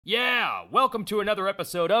Yeah, welcome to another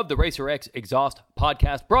episode of the Racer X Exhaust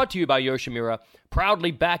Podcast, brought to you by Yoshimura, proudly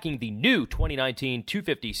backing the new 2019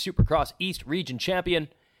 250 Supercross East Region champion,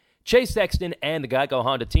 Chase Sexton and the Geico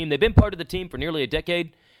Honda team. They've been part of the team for nearly a decade,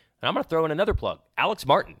 and I'm going to throw in another plug. Alex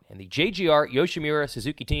Martin and the JGR Yoshimura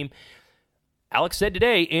Suzuki team. Alex said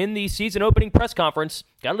today in the season opening press conference,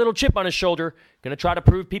 got a little chip on his shoulder, going to try to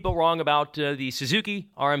prove people wrong about the Suzuki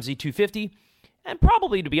RMZ 250, and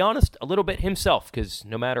probably, to be honest, a little bit himself, because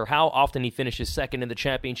no matter how often he finishes second in the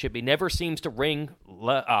championship, he never seems to ring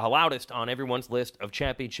loudest on everyone's list of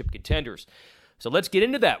championship contenders. So let's get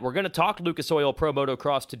into that. We're going to talk Lucas Oil Pro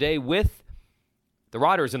Motocross today with the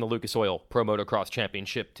riders in the Lucas Oil Pro Motocross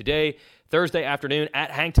Championship. Today, Thursday afternoon at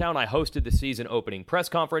Hangtown, I hosted the season opening press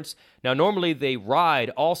conference. Now, normally they ride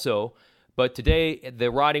also, but today the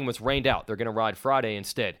riding was rained out. They're going to ride Friday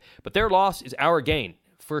instead. But their loss is our gain.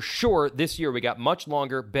 For sure, this year we got much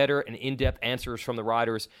longer, better, and in-depth answers from the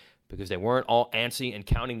riders because they weren't all antsy and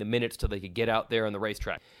counting the minutes till they could get out there on the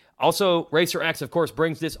racetrack. Also, Racer X, of course,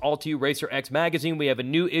 brings this all to you, Racer X Magazine. We have a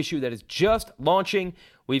new issue that is just launching.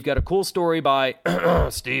 We've got a cool story by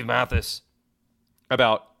Steve Mathis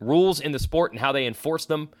about rules in the sport and how they enforce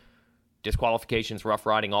them, disqualifications, rough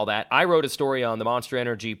riding, all that. I wrote a story on the Monster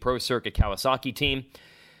Energy Pro Circuit Kawasaki team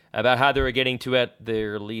about how they were getting to at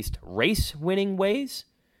their least race-winning ways.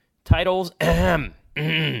 Titles,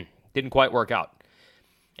 didn't quite work out.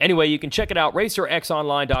 Anyway, you can check it out,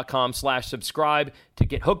 racerxonline.com/subscribe to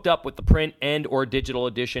get hooked up with the print and or digital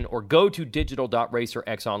edition, or go to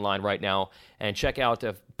digital.racerxonline right now and check out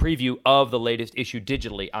a preview of the latest issue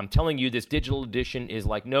digitally. I'm telling you, this digital edition is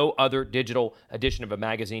like no other digital edition of a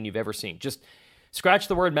magazine you've ever seen. Just scratch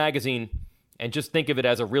the word magazine and just think of it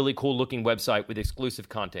as a really cool-looking website with exclusive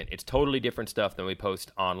content. It's totally different stuff than we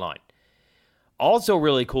post online. Also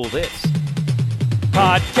really cool, this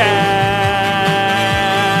podcast.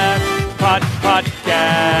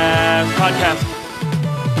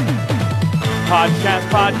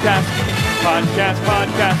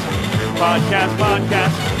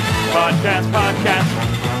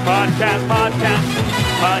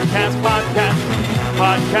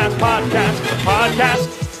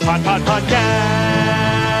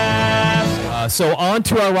 So on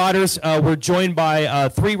to our riders. We're joined by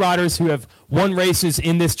three riders who have won races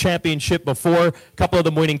in this championship before. A couple of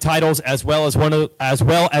them winning titles, as well as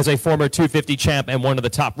a former 250 champ and one of the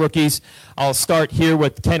top rookies. I'll start here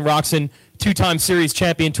with Ken Roczen, two-time series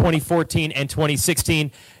champion 2014 and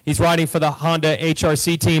 2016. He's riding for the Honda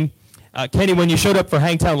HRC team. Kenny, when you showed up for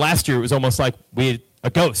Hangtown last year, it was almost like we had a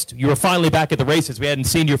ghost. You were finally back at the races. We hadn't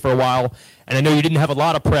seen you for a while, and I know you didn't have a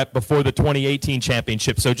lot of prep before the 2018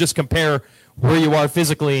 championship. So just compare where you are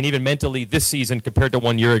physically and even mentally this season compared to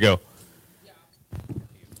 1 year ago.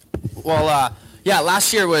 Well,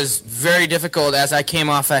 last year was very difficult as I came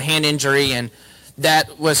off a hand injury, and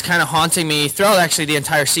that was kind of haunting me throughout actually the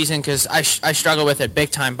entire season because I struggled with it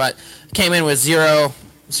big time, but came in with zero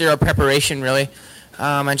preparation really,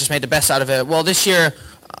 and just made the best out of it. Well, this year,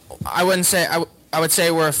 I would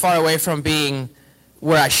say we're far away from being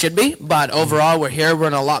where I should be, but overall we're here. We're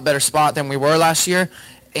in a lot better spot than we were last year,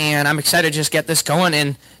 and I'm excited to just get this going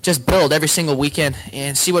and just build every single weekend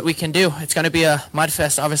and see what we can do. It's going to be a mud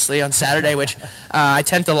fest, obviously, on Saturday, which I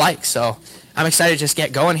tend to like, so I'm excited to just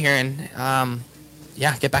get going here and,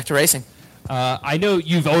 get back to racing. I know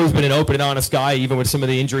you've always been an open and honest guy, even with some of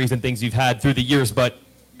the injuries and things you've had through the years, but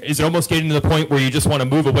is it almost getting to the point where you just want to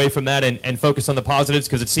move away from that and focus on the positives?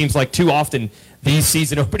 Because it seems like too often these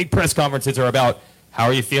season opening press conferences are about how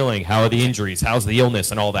are you feeling, how are the injuries, how's the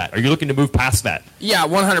illness, and all that. Are you looking to move past that? Yeah,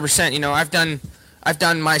 100%. You know, I've done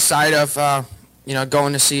my side of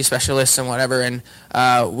going to see specialists and whatever, and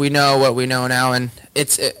we know what we know now, and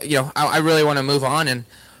I really want to move on, and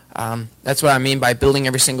that's what I mean by building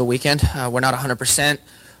every single weekend. We're not 100%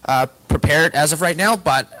 prepared as of right now,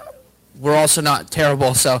 but we're also not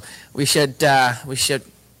terrible, so we should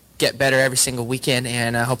get better every single weekend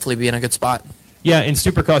and hopefully be in a good spot. Yeah, in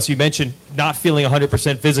Supercross, you mentioned not feeling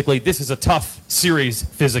 100% physically. This is a tough series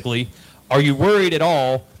physically. Are you worried at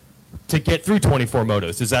all to get through 24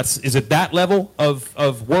 motos? Is it that level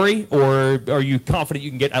of worry, or are you confident you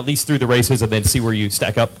can get at least through the races and then see where you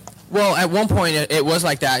stack up? Well, at one point it was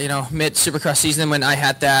like that. You know, mid Supercross season when I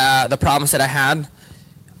had the problems that I had,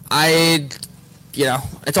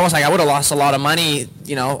 it's almost like I would have lost a lot of money.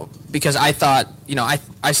 Because I thought,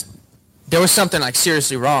 there was something like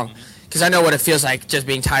seriously wrong. Because I know what it feels like just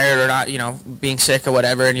being tired or not, being sick or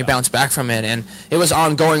whatever, and you bounce back from it. And it was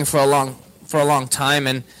ongoing for a long time,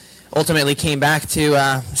 and ultimately came back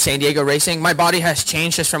to San Diego racing. My body has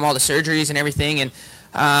changed just from all the surgeries and everything, and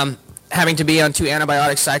having to be on 2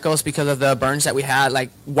 antibiotic cycles because of the burns that we had, like,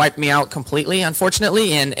 wiped me out completely,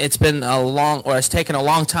 unfortunately, and it's taken a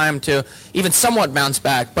long time to even somewhat bounce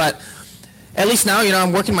back. But at least now,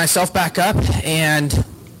 I'm working myself back up, and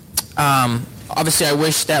obviously I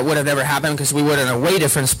wish that would have never happened because we would have in a way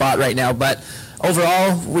different spot right now. But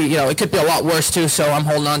overall, it could be a lot worse too, so I'm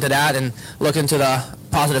holding on to that and looking to the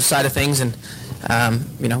positive side of things, and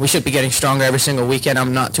we should be getting stronger every single weekend.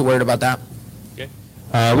 I'm not too worried about that. Okay.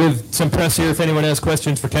 We have some press here. If anyone has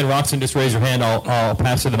questions for Ken Roczen, just raise your hand. I'll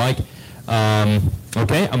pass you the mic.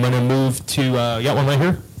 Okay, I'm going to move to, you got one right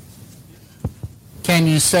here? Ken,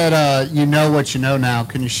 you said you know what you know now.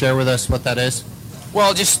 Can you share with us what that is?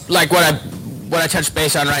 Well, just like what I touched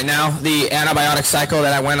base on right now, the antibiotic cycle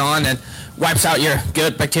that I went on, and wipes out your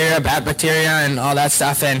good bacteria, bad bacteria, and all that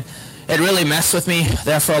stuff. And it really messed with me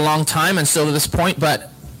there for a long time, and still to this point. But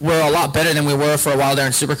we're a lot better than we were for a while there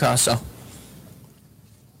in Supercross. So,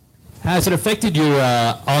 has it affected you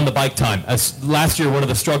on the bike time? As last year, one of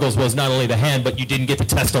the struggles was not only the hand, but you didn't get to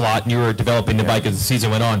test a lot, and you were developing the bike as the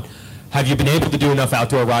season went on. Have you been able to do enough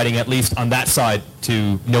outdoor riding, at least on that side,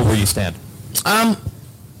 to know where you stand?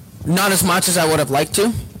 Not as much as I would have liked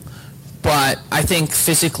to, but I think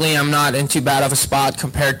physically I'm not in too bad of a spot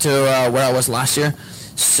compared to where I was last year.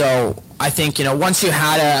 So I think once you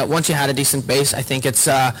had a decent base, I think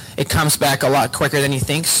it comes back a lot quicker than you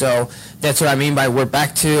think. So that's what I mean by we're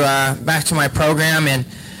back to my program and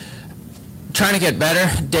trying to get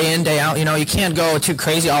better day in, day out. You can't go too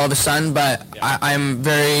crazy all of a sudden, but I'm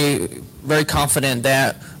very, very confident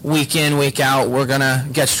that week in, week out, we're going to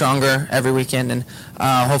get stronger every weekend and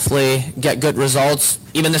hopefully get good results.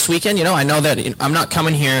 Even this weekend, I know that I'm not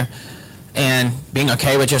coming here and being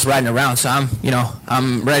okay with just riding around, so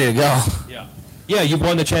I'm ready to go. Yeah, you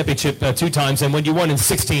won the championship 2 times, and when you won in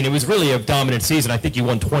 16, it was really a dominant season. I think you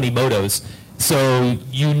won 20 motos. So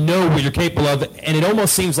you know what you're capable of, and it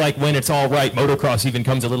almost seems like when it's all right, motocross even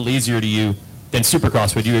comes a little easier to you than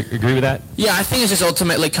Supercross. Would you agree with that? Yeah, I think it just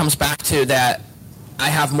ultimately comes back to that I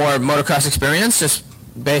have more motocross experience just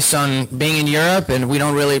based on being in Europe, and we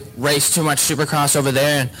don't really race too much Supercross over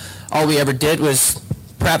there, and all we ever did was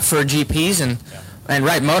prep for GPs and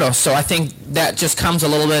ride moto. So I think that just comes a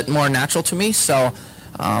little bit more natural to me. So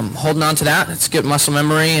holding on to that, it's good muscle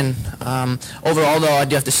memory. And overall, though, I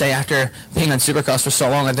do have to say, after being on Supercross for so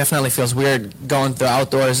long, it definitely feels weird going through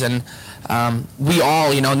outdoors. And we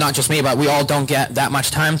all, not just me, but we all don't get that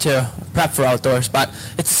much time to prep for outdoors. But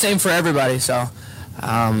it's the same for everybody. So,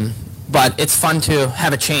 but it's fun to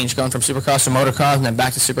have a change going from Supercross to motocross and then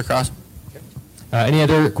back to Supercross. Any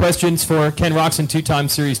other questions for Ken Roczen, 2-time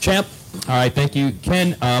series champ? All right, thank you,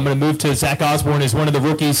 Ken. I'm going to move to Zach Osborne, as one of the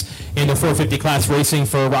rookies in the 450 class racing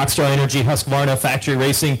for Rockstar Energy Husqvarna Factory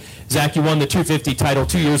Racing. Zach, you won the 250 title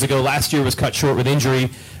 2 years ago. Last year was cut short with injury,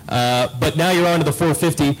 but now you're on to the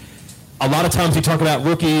 450. A lot of times we talk about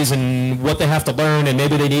rookies and what they have to learn, and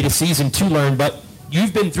maybe they need a season to learn, but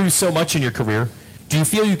you've been through so much in your career. Do you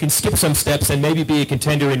feel you can skip some steps and maybe be a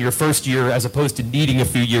contender in your first year as opposed to needing a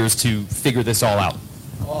few years to figure this all out?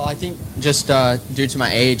 Well, I think just due to my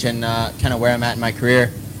age and kind of where I'm at in my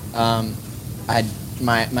career, my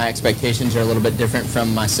expectations are a little bit different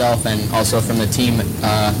from myself and also from the team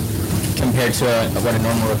compared to what a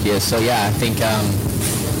normal rookie is. So yeah, I think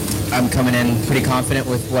I'm coming in pretty confident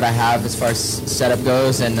with what I have as far as setup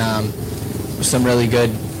goes, and some really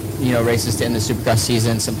good races to end the Supercross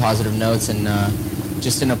season, some positive notes, and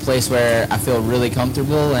just in a place where I feel really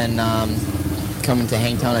comfortable, and coming to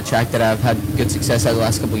Hangtown, a track that I've had good success at the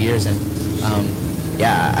last couple of years. And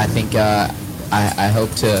yeah, I think I hope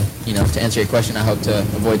to, to answer your question, I hope to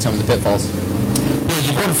avoid some of the pitfalls. Yeah,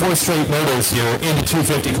 you've won 4 straight motos here in the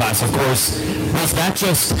 250 class, of course. Was that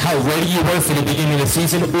just how ready you were for the beginning of the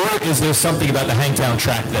season, or is there something about the Hangtown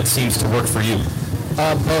track that seems to work for you?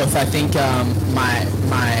 Both. I think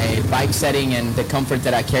my bike setting and the comfort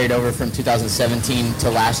that I carried over from 2017 to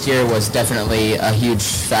last year was definitely a huge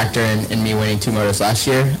factor in me winning 2 motos last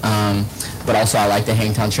year. But also I like the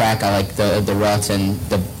Hangtown track. I like the ruts, and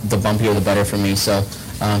the bumpier the better for me. So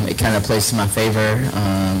it kind of plays to my favor,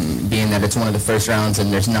 being that it's one of the first rounds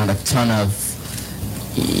and there's not a ton of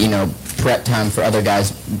prep time for other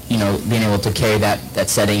guys. Being able to carry that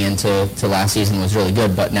setting into last season was really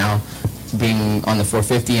good. But now, being on the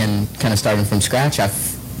 450 and kind of starting from scratch,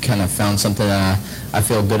 I've kind of found something that I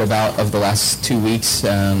feel good about of the last 2 weeks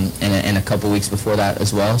and a couple weeks before that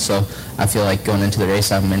as well. So I feel like going into the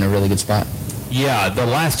race, I'm in a really good spot. Yeah, the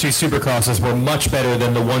last 2 Supercrosses were much better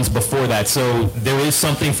than the ones before that. So there is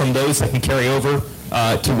something from those that can carry over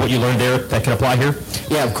to what you learned there that can apply here?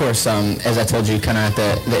 Yeah, of course. As I told you kind of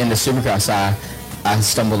at the end of Supercross, I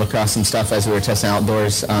stumbled across some stuff as we were testing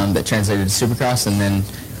outdoors that translated to Supercross, and then,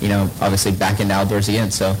 obviously back into outdoors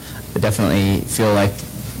again. So I definitely feel like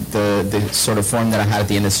the sort of form that I had at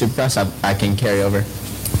the end of Supercross, I can carry over.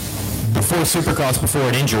 Before Supercross, before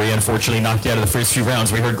an injury, unfortunately knocked you out of the first few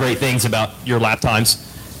rounds, we heard great things about your lap times.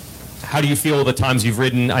 How do you feel the times you've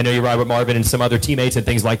ridden? I know you ride with Marvin and some other teammates and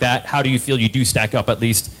things like that. How do you feel you do stack up, at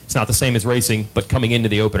least? It's not the same as racing, but coming into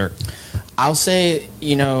the opener. I'll say,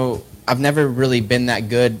 I've never really been that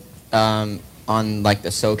good on like the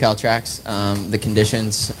SoCal tracks, the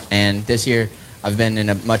conditions. And this year I've been in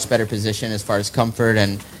a much better position as far as comfort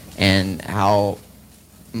and how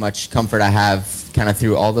much comfort I have kind of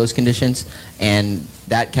through all those conditions. And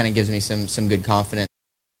that kind of gives me some good confidence.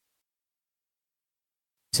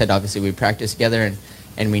 Said obviously we practice together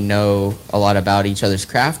and we know a lot about each other's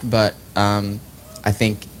craft, but I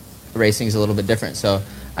think racing is a little bit different. So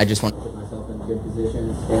I just want to put myself in a good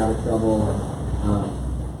position, stay out of trouble,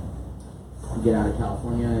 and get out of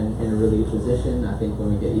California in a really good position. I think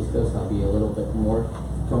when we get East Coast, I'll be a little bit more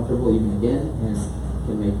comfortable even again, and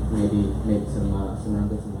can maybe some runs and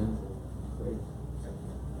some wins.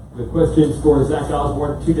 The questions for Zach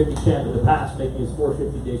Osborne, 250 champ in the past, making his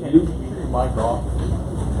 450 debut. Mic off.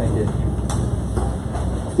 Thank you.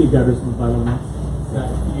 Steve Deverson,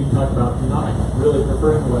 519. You talked about not really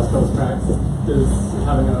preferring the West Coast tracks. Does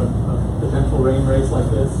having a potential rain race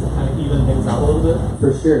like this kind of even things out a little bit?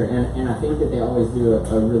 For sure, and I think that they always do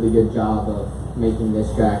a really good job of making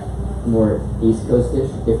this track more East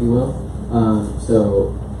Coast-ish, if you will.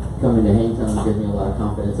 So coming to Hangtown gives me a lot of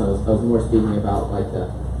confidence. I was more speaking about like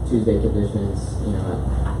the Tuesday conditions,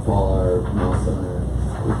 at Fall or Milestone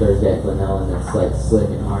or Thursday at Glenelg, and it's like slick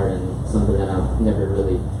and hard and something that I've never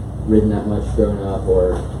really ridden that much growing up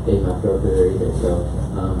or in my pro career either. So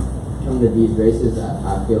coming to these races,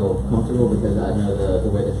 I feel comfortable because I know the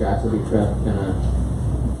way the tracks will be prepped kind of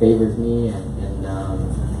favors me, and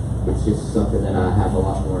it's just something that I have a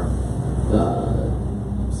lot more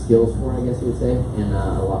skills for, I guess you would say, and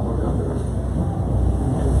a lot more confidence.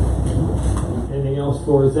 Anything else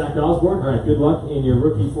for Zach Osborne? All right, good luck in your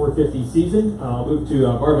rookie 450 season. I'll move to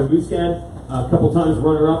Marvin Musquin, a couple times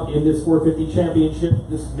runner-up in this 450 championship.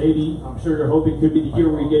 This maybe, I'm sure you're hoping, could be the year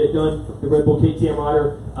where you get it done. The Red Bull KTM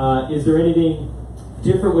rider. Is there anything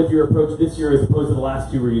different with your approach this year as opposed to the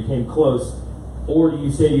last two where you came close? Or do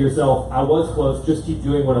you say to yourself, I was close, just keep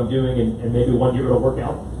doing what I'm doing and maybe one year it'll work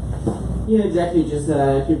out? Yeah, exactly. Just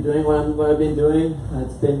keep doing what I've been doing.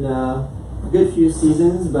 It's been a good few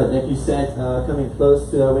seasons, but like you said, coming close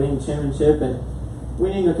to winning the championship and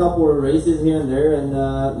winning a couple of races here and there. And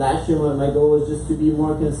last year, my goal was just to be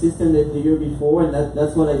more consistent than the year before, and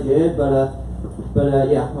that's what I did. But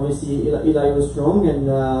yeah, obviously Eli was strong, and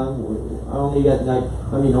I only got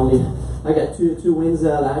I got two wins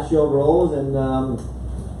last year overall, and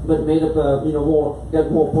but made up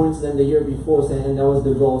got more points than the year before, and that was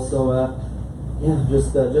the goal. So yeah,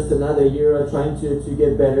 just another year trying to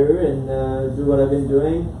get better and do what I've been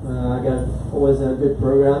doing. I got always a good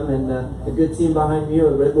program and a good team behind me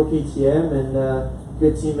with Red Bull KTM, and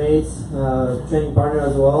good teammates, training partner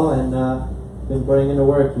as well, and been putting in the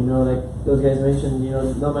work. Like those guys mentioned,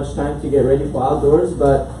 not much time to get ready for outdoors,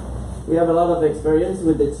 but we have a lot of experience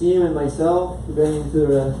with the team and myself going into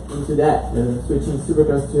that, switching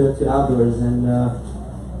Supercross to outdoors, and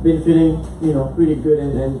been feeling pretty good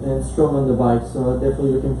and strong on the bike. So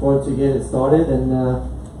definitely looking forward to get it started. And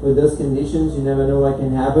with those conditions, you never know what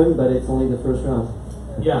can happen, but it's only the first round.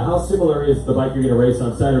 Yeah, how similar is the bike you're going to race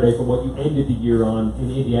on Saturday from what you ended the year on in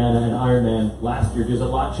Indiana and Ironman last year? Does a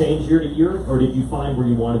lot change year to year, or did you find where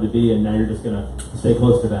you wanted to be and now you're just going to stay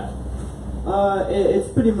close to that? It's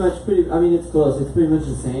pretty much I mean, it's close. It's pretty much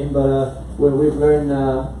the same, but we've learned,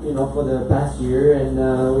 for the past year, and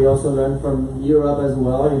we also learned from Europe as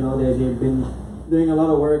well. They've been doing a lot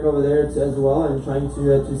of work over there as well, and trying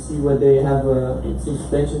to see what they have,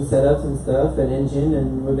 suspension setups and stuff, and engine,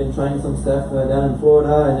 and we've been trying some stuff down in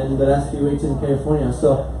Florida, and then the last few weeks in California.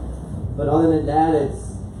 So, but other than that,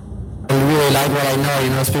 I really like what I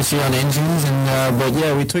know, especially on engines, and but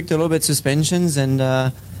yeah, we tweaked a little bit suspensions, and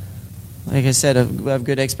like I said, we have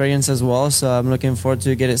good experience as well, so I'm looking forward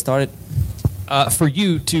to get it started. For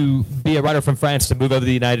you to be a rider from France, to move over to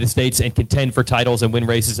the United States and contend for titles and win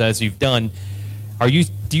races as you've done,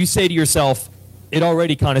 do you say to yourself, it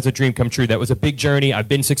already kind of is a dream come true? That was a big journey. I've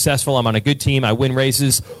been successful. I'm on a good team. I win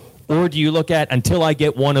races. Or do you look at, until I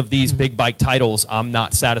get one of these big bike titles, I'm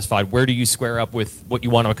not satisfied? Where do you square up with what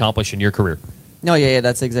you want to accomplish in your career? No, yeah,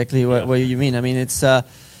 that's exactly what you mean. I mean, it's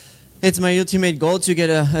my ultimate goal to get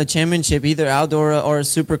a championship, either outdoor or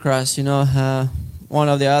Supercross. One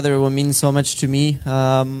or the other will mean so much to me.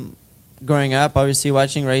 growing up, obviously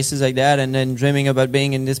watching races like that, and then dreaming about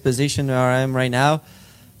being in this position where I am right now.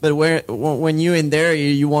 But when you're in there,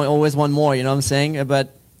 you always want more. You know what I'm saying?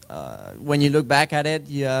 But when you look back at it,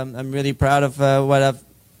 I'm really proud of what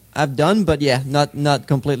I've done. But yeah, not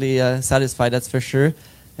completely satisfied. That's for sure.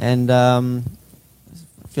 And I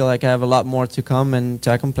feel like I have a lot more to come and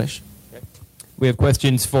to accomplish. We have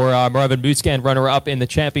questions for Marvin Musquin, runner-up in the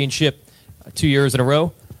championship 2 years in a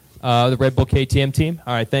row, the Red Bull KTM team.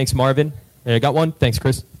 All right, thanks, Marvin. I got one. Thanks,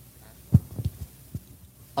 Chris.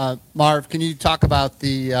 Marv, can you talk about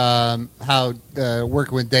the how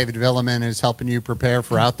working with David Villeman is helping you prepare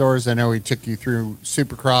for outdoors? I know he took you through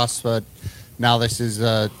Supercross, but now this is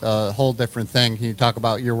a whole different thing. Can you talk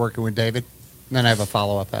about your working with David? And then I have a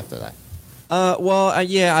follow-up after that.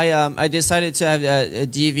 I decided to have a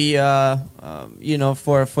DV,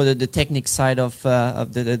 for the technique side of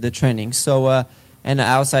the training. So, and an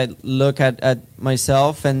outside look at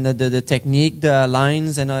myself and the technique, the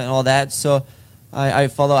lines, and all that. So, I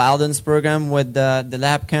follow Alden's program with the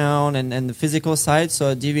lap count and the physical side.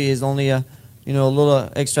 So, DV is only a little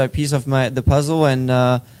extra piece of the puzzle. And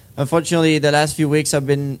unfortunately, the last few weeks I've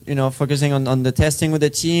been focusing on the testing with the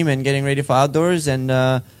team and getting ready for outdoors.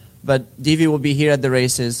 And but DV will be here at the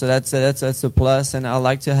races, so that's a plus, and I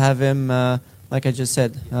like to have him, like I just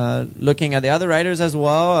said, looking at the other riders as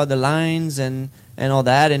well, the lines and all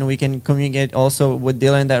that, and we can communicate also with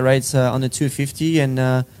Dylan that rides on the 250,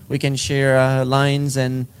 and we can share lines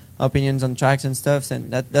and opinions on tracks and stuff,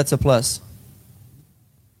 and that's a plus.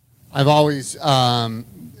 I've always been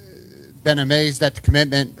amazed at the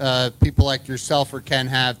commitment people like yourself or Ken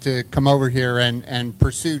have to come over here and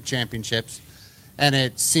pursue championships. And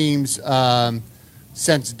it seems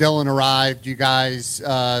since Dylan arrived, you guys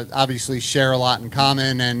obviously share a lot in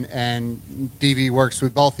common, and DV works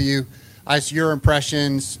with both of you. As your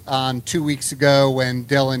impressions on 2 weeks ago when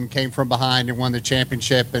Dylan came from behind and won the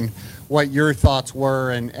championship, and what your thoughts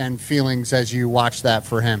were and feelings as you watched that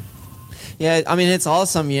for him. Yeah, I mean, it's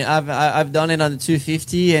awesome. Yeah, I've done it on the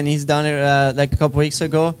 250, and he's done it like a couple weeks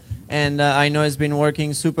ago. And I know he's been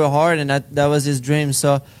working super hard, and that was his dream.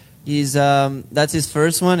 So he's that's his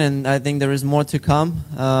first one, and I think there is more to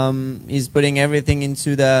come. He's putting everything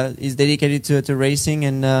into he's dedicated to racing,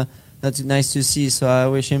 and that's nice to see. So I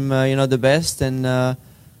wish him the best, and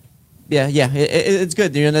it's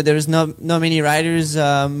good. There's not many riders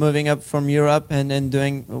moving up from Europe and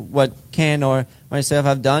doing what Ken or myself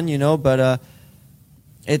have done, but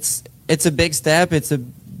it's a big step. It's a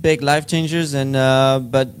big life changers, and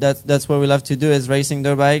but that's what we love to do, is racing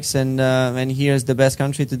dirt bikes, and here's the best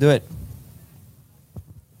country to do it.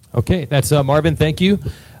 Okay, that's Marvin. Thank you.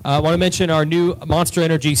 I want to mention our new Monster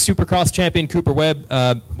Energy Supercross champion, Cooper Webb,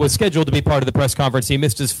 was scheduled to be part of the press conference. He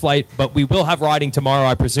missed his flight, but we will have riding tomorrow.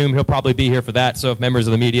 I presume he'll probably be here for that. So if members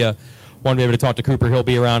of the media want to be able to talk to Cooper, he'll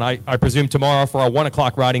be around, I presume, tomorrow for our 1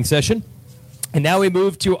 o'clock riding session. And now we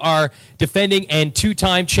move to our defending and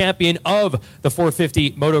two-time champion of the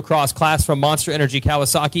 450 motocross class from Monster Energy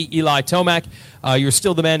Kawasaki, Eli Tomac. You're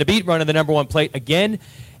still the man to beat, running the #1 plate again.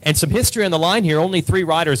 And some history on the line here. Only 3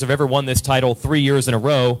 riders have ever won this title 3 years in a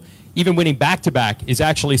row. Even winning back-to-back is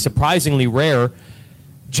actually surprisingly rare.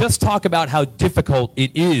 Just talk about how difficult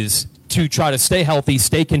it is to try to stay healthy,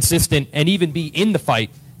 stay consistent, and even be in the fight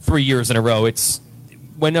 3 years in a row.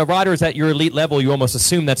 When a rider is at your elite level, you almost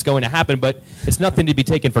assume that's going to happen, but it's nothing to be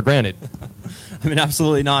taken for granted. I mean,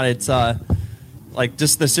 absolutely not. It's like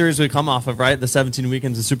just the series we come off of, right? The 17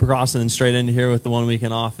 weekends of Supercross and then straight into here with the 1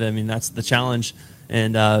 weekend off. I mean, that's the challenge.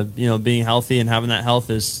 And, being healthy and having that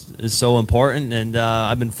health is so important. And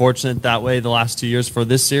I've been fortunate that way the last 2 years for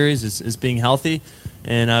this series is being healthy.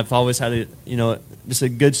 And I've always had just a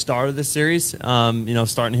good start of this series.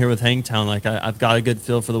 Starting here with Hangtown, like I've got a good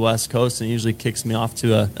feel for the West Coast, and it usually kicks me off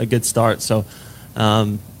to a good start. So,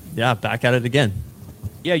 back at it again.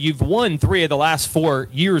 Yeah, you've won 3 of the last 4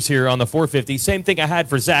 years here on the 450. Same thing I had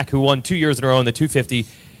for Zach, who won 2 years in a row on the 250.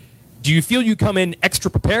 Do you feel you come in extra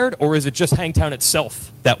prepared, or is it just Hangtown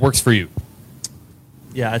itself that works for you?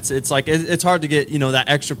 Yeah, it's hard to get that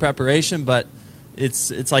extra preparation, but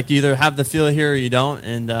it's like you either have the feel here or you don't,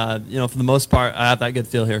 and for the most part, I have that good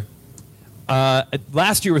feel here.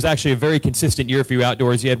 Last year was actually a very consistent year for you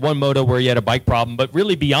outdoors. You had one moto where you had a bike problem, but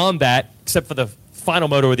really beyond that, except for the final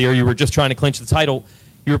moto of the year, you were just trying to clinch the title.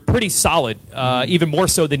 You were pretty solid, even more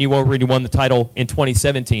so than you were when you won the title in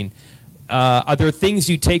 2017. Are there things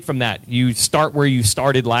you take from that? You start where you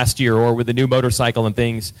started last year, or with the new motorcycle and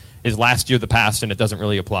things, is last year the past and it doesn't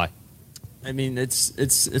really apply? I mean,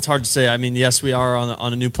 it's hard to say. I mean, yes, we are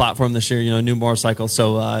on a new platform this year, new motorcycle.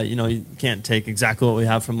 So, you can't take exactly what we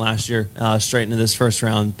have from last year straight into this first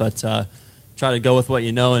round. But try to go with what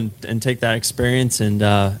you know and take that experience and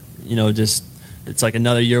just it's like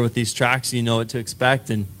another year with these tracks. You know what to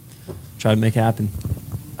expect and try to make it happen.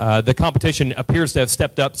 The competition appears to have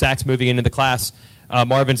stepped up. Zach's moving into the class.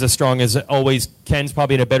 Marvin's as strong as always. Ken's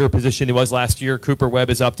probably in a better position than he was last year. Cooper Webb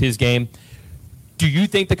has upped his game. Do you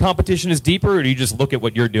think the competition is deeper, or do you just look at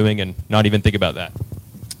what you're doing and not even think about that?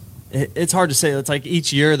 It's hard to say. It's like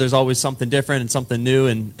each year there's always something different and something new,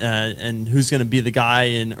 and who's going to be the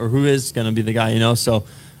guy or who is going to be the guy, So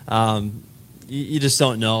you just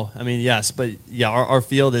don't know. I mean, yes, but yeah, our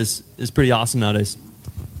field is pretty awesome nowadays.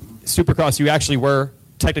 Supercross, you actually were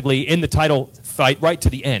technically in the title fight right to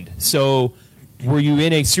the end. So were you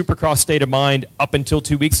in a Supercross state of mind up until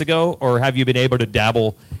 2 weeks ago, or have you been able to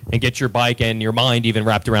dabble and get your bike and your mind even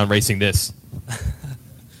wrapped around racing this?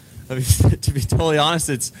 I mean, to be totally honest,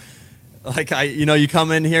 it's like you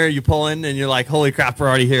come in here, you pull in, and you're like, "Holy crap, we're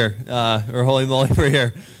already here!" Or "Holy moly, we're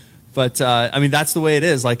here!" But I mean, that's the way it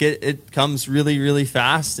is. Like it comes really, really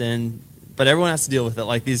fast, but everyone has to deal with it.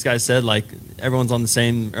 Like these guys said, like everyone's on the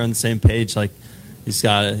same page. Like you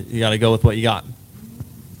gotta go with what you got.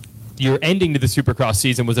 Your ending to the Supercross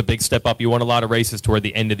season was a big step up. You won a lot of races toward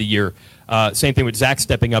the end of the year. Same thing with Zach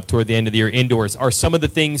stepping up toward the end of the year indoors. Are some of the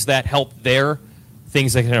things that helped there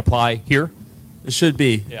things that can apply here? It should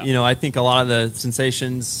be. Yeah. I think a lot of the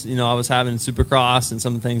sensations, I was having in Supercross and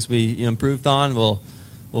some of the things we improved on will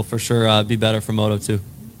for sure be better for Moto too.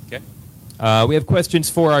 Okay. We have questions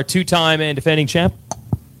for our two-time and defending champ.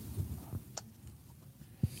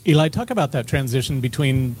 Eli, talk about that transition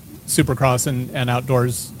between Supercross and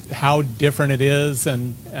outdoors, how different it is,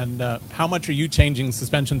 and how much are you changing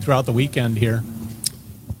suspension throughout the weekend here?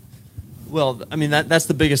 Well, I mean, that's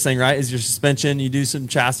the biggest thing, right, is your suspension. You do some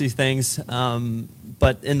chassis things.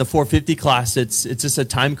 But in the 450 class, it's just a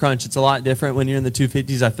time crunch. It's a lot different when you're in the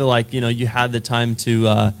 250s. I feel like, you had the time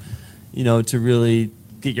to, to really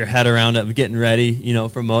get your head around it, getting ready,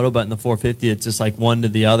 for moto. But in the 450, it's just like one to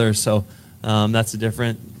the other. So that's the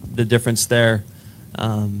difference there.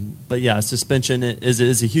 But yeah, suspension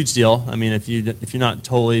is a huge deal. I mean, if you're not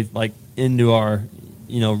totally like into our,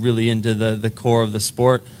 really into the core of the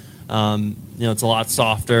sport, it's a lot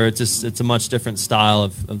softer. It's a much different style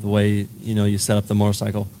of the way, you set up the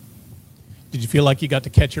motorcycle. Did you feel like you got to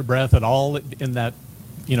catch your breath at all in that,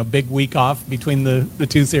 big week off between the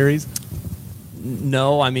two series?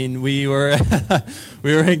 No, I mean, we were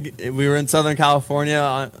we were in Southern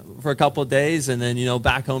California for a couple of days, and then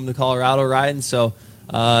back home to Colorado riding. So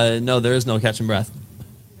no, there is no catching breath.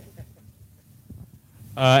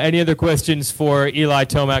 Any other questions for Eli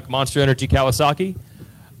Tomac, Monster Energy Kawasaki?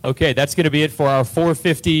 Okay, that's going to be it for our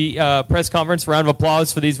 450 press conference. Round of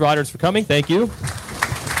applause for these riders for coming. Thank you.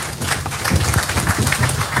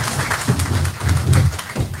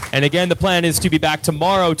 And again, the plan is to be back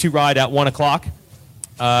tomorrow to ride at 1 o'clock.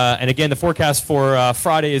 And again, the forecast for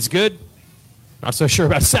Friday is good. Not so sure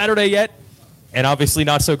about Saturday yet. And obviously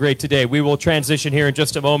not so great today. We will transition here in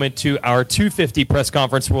just a moment to our 250 press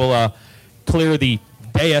conference. We'll clear the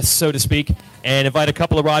dais, so to speak, and invite a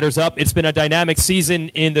couple of riders up. It's been a dynamic season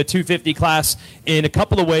in the 250 class in a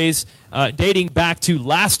couple of ways. Dating back to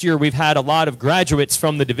last year, we've had a lot of graduates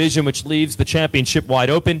from the division, which leaves the championship wide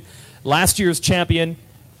open. Last year's champion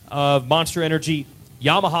of Monster Energy,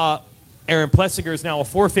 Yamaha, Aaron Plessinger, is now a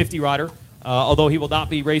 450 rider, although he will not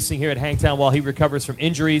be racing here at Hangtown while he recovers from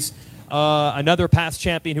injuries. Another past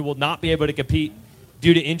champion who will not be able to compete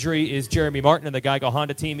due to injury is Jeremy Martin and the Geico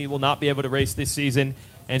Honda team. He will not be able to race this season.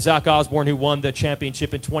 And Zach Osborne, who won the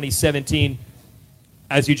championship in 2017,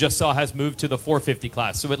 as you just saw, has moved to the 450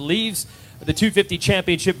 class. So it leaves the 250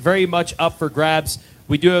 championship very much up for grabs.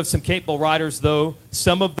 We do have some capable riders, though,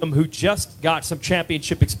 some of them who just got some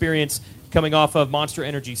championship experience coming off of Monster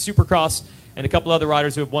Energy Supercross, and a couple other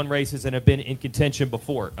riders who have won races and have been in contention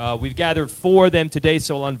before. We've gathered 4 of them today,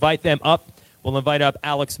 so we'll invite them up. We'll invite up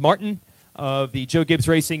Alex Martin of the Joe Gibbs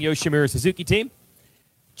Racing Yoshimura Suzuki team.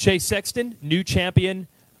 Chase Sexton, new champion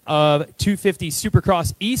of 250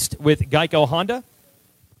 Supercross East with Geico Honda.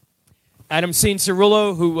 Adam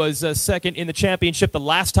Cianciarulo, who was second in the championship the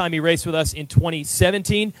last time he raced with us in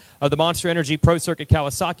 2017 of the Monster Energy Pro Circuit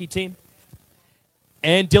Kawasaki team.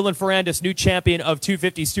 And Dylan Ferrandis, new champion of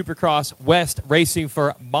 250 Supercross West, racing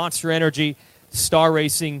for Monster Energy Star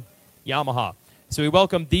Racing Yamaha. So we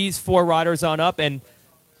welcome these 4 riders on up, and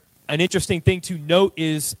an interesting thing to note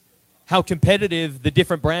is how competitive the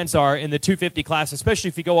different brands are in the 250 class, especially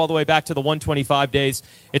if you go all the way back to the 125 days.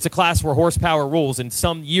 It's a class where horsepower rules, and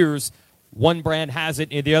some years one brand has it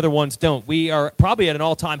and the other ones don't. We are probably at an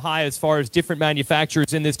all-time high as far as different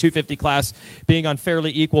manufacturers in this 250 class being on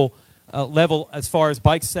fairly equal level as far as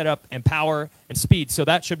bike setup and power and speed. So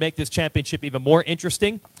that should make this championship even more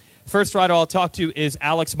interesting. First rider I'll talk to is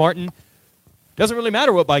Alex Martin. Doesn't really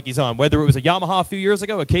matter what bike he's on, whether it was a Yamaha a few years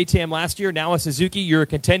ago, a KTM last year, now a Suzuki. You're a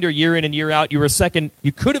contender year in and year out. You were second.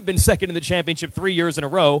 You could have been second in the championship 3 years in a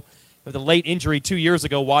row. With a late injury 2 years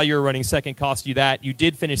ago while you were running second cost you that. You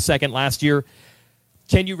did finish second last year.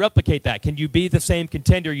 Can you replicate that? Can you be the same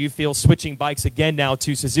contender you feel switching bikes again now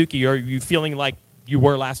to Suzuki, or are you feeling like you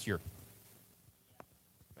were last year?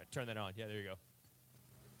 Right, turn that on. Yeah, there you go.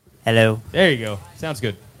 Hello. There you go. Sounds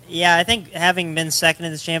good. Yeah, I think having been second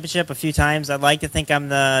in this championship a few times, I'd like to think I'm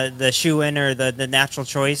the shoe-in or the natural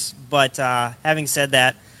choice. But having said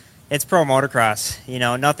that, it's pro motocross. You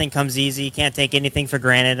know, nothing comes easy. You can't take anything for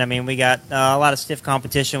granted. I mean, we got a lot of stiff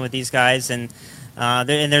competition with these guys, and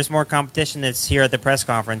there's more competition that's here at the press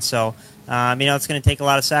conference. So, you know, it's going to take a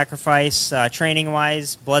lot of sacrifice,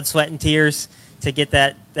 training-wise, blood, sweat, and tears to get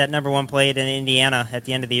that number one plate in Indiana at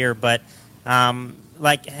the end of the year. But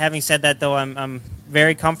like having said that, though, I'm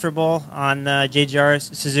very comfortable on the JGR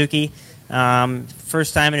Suzuki.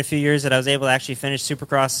 First time in a few years that I was able to actually finish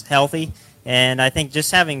Supercross healthy. And I think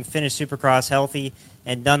just having finished Supercross healthy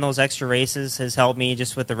and done those extra races has helped me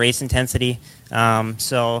just with the race intensity.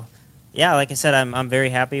 So, yeah, like I said, I'm very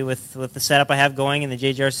happy with the setup I have going in the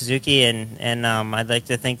JGR Suzuki, and I'd like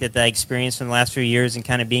to think that experience from the last few years and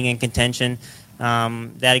kind of being in contention,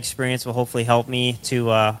 that experience will hopefully help me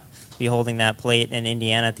to be holding that plate in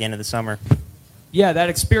Indiana at the end of the summer. Yeah, that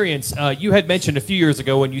experience. You had mentioned a few years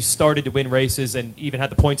ago when you started to win races and even had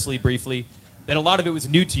the points lead briefly, that a lot of it was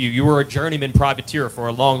new to you. You were a journeyman privateer for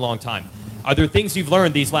a long, long time. Are there things you've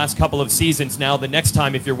learned these last couple of seasons now, the next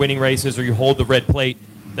time if you're winning races or you hold the red plate,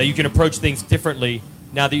 that you can approach things differently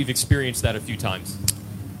now that you've experienced that a few times?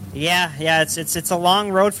 Yeah, it's a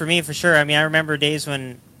long road for me for sure. I mean, I remember days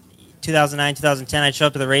when 2009, 2010, I'd show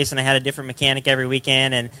up to the race and I had a different mechanic every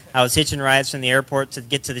weekend, and I was hitching rides from the airport to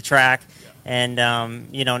get to the track. And,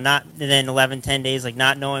 you know, not then 11, 10 days, like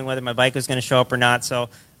not knowing whether my bike was going to show up or not. So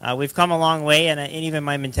we've come a long way, and even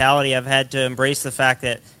my mentality, I've had to embrace the fact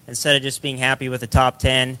that instead of just being happy with the top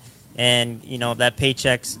 10 and, you know, that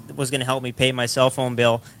paycheck was going to help me pay my cell phone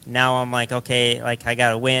bill, now I'm like, okay, like I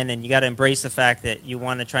got to win, and you got to embrace the fact that you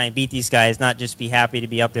want to try and beat these guys, not just be happy to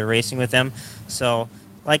be up there racing with them. So,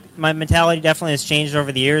 like, my mentality definitely has changed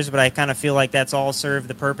over the years, but I kind of feel like that's all served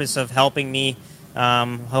the purpose of helping me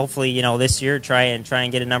hopefully, you know, this year try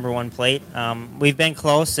and get a number one plate. We've been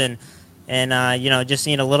close, and you know, just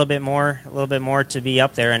need a little bit more to be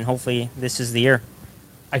up there, and hopefully this is the year.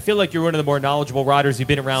 I feel like you're one of the more knowledgeable riders. You've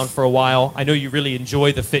been around for a while. I know you really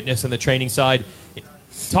enjoy the fitness and the training side.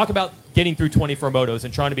 Talk about getting through 24 motos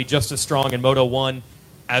and trying to be just as strong in Moto 1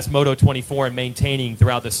 as Moto 24 and maintaining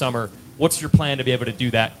throughout the summer. What's your plan to be able to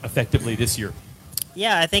do that effectively this year?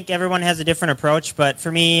 Yeah, I think everyone has a different approach, but for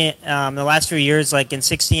me, the last few years, like in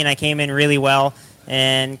 16, I came in really well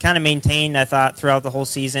and kind of maintained, I thought, throughout the whole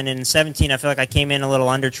season. And in 17, I feel like I came in a little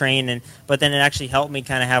undertrained, but then it actually helped me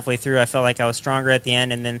kind of halfway through. I felt like I was stronger at the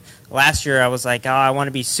end. And then last year, I was like, oh, I want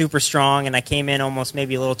to be super strong, and I came in almost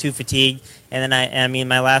maybe a little too fatigued. And then I mean,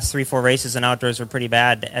 my last 3-4 races in outdoors were pretty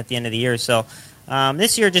bad at the end of the year. So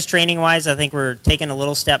this year, just training-wise, I think we're taking a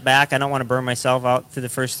little step back. I don't want to burn myself out through the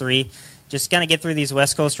first 3. Just kind of get through these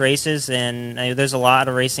West Coast races, and there's a lot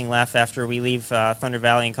of racing left after we leave Thunder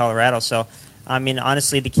Valley in Colorado. So, I mean,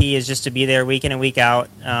 honestly, the key is just to be there week in and week out.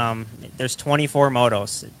 There's 24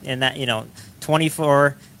 motos, and that, you know,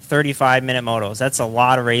 24 35-minute motos. That's a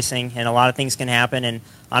lot of racing, and a lot of things can happen. And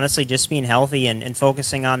honestly, just being healthy and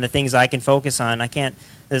focusing on the things I can focus on.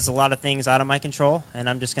 There's a lot of things out of my control, and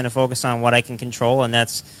I'm just going to focus on what I can control, and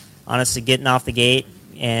that's honestly getting off the gate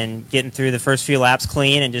and getting through the first few laps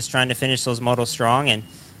clean, and just trying to finish those motos strong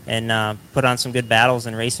and put on some good battles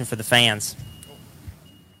and racing for the fans.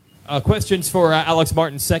 Questions for Alex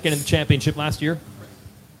Martin, second in the championship last year?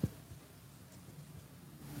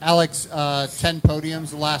 Alex, 10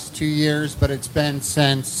 podiums the last 2 years, but it's been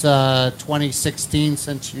since 2016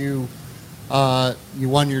 since you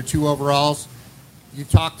won your 2 overalls. You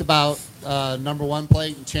talked about number 1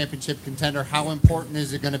 plate and championship contender. How important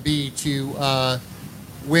is it going to be to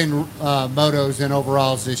win motos and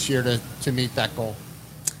overalls this year to meet that goal?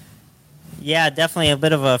 Yeah, definitely a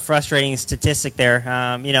bit of a frustrating statistic there.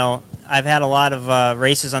 You know, I've had a lot of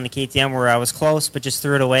races on the KTM where I was close but just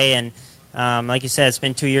threw it away, and like you said, it's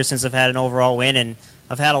been 2 years since I've had an overall win, and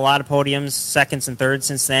I've had a lot of podiums, seconds and thirds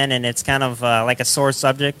since then, and it's kind of like a sore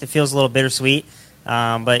subject. It feels a little bittersweet,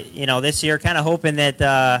 but you know, this year kind of hoping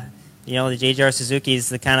that you know, the JGR Suzuki is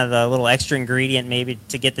the kind of the little extra ingredient maybe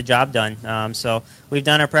to get the job done. So we've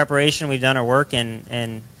done our preparation, we've done our work,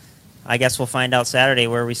 and I guess we'll find out Saturday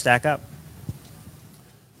where we stack up.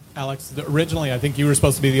 Alex, originally I think you were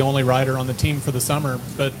supposed to be the only rider on the team for the summer,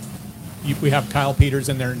 but we have Kyle Peters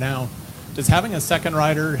in there now. Does having a second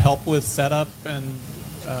rider help with setup and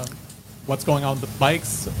what's going on with the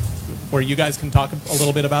bikes, where you guys can talk a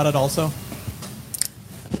little bit about it also?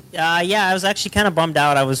 Yeah, I was actually kind of bummed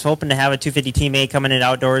out. I was hoping to have a 250 teammate coming in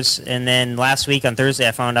outdoors, and then last week on Thursday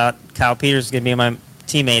I found out Kyle Peters is going to be my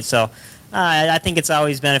teammate. So I think it's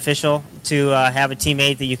always beneficial to have a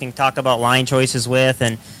teammate that you can talk about line choices with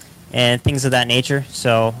and things of that nature.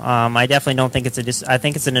 So I definitely don't think I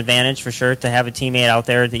think it's an advantage for sure to have a teammate out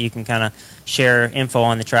there that you can kind of share info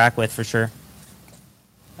on the track with for sure.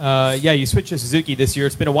 Yeah, you switched to Suzuki this year.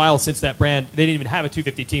 It's been a while since that brand. They didn't even have a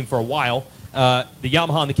 250 team for a while. The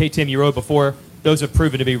Yamaha and the KTM you rode before, those have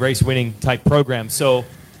proven to be race-winning type programs. So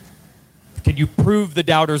can you prove the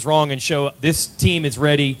doubters wrong and show this team is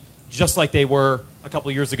ready just like they were a couple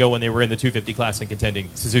of years ago when they were in the 250 class and contending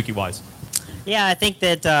Suzuki-wise? Yeah, I think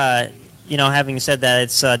that, having said that,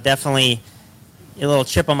 it's definitely a little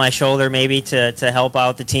chip on my shoulder maybe to help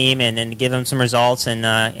out the team and give them some results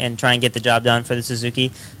and try and get the job done for the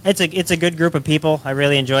Suzuki. It's a good group of people. I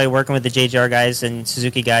really enjoy working with the JGR guys and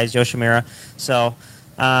Suzuki guys, Yoshimura. So,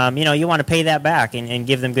 you want to pay that back and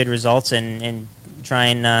give them good results and try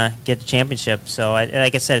and get the championship. So,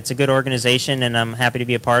 like I said, it's a good organization, and I'm happy to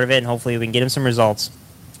be a part of it, and hopefully we can get them some results.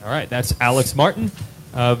 All right, that's Alex Martin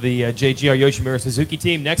of the JGR Yoshimura Suzuki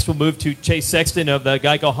team. Next, we'll move to Chase Sexton of the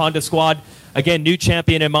Geico Honda squad. Again, new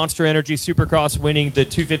champion in Monster Energy Supercross, winning the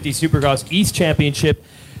 250 Supercross East Championship.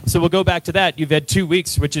 So we'll go back to that. You've had 2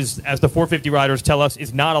 weeks, which is, as the 450 riders tell us,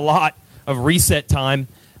 is not a lot of reset time.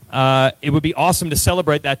 It would be awesome to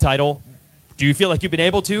celebrate that title. Do you feel like you've been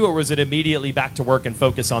able to, or was it immediately back to work and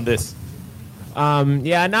focus on this?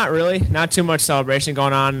 Yeah, not really. Not too much celebration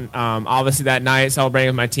going on. Obviously, that night, celebrating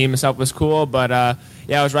with my team and stuff was cool. But,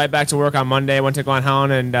 yeah, I was right back to work on Monday. Went to Glen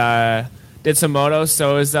Helen and did some motos.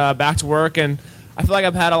 So it was back to work. And I feel like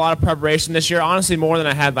I've had a lot of preparation this year, honestly, more than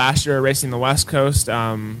I had last year racing the West Coast.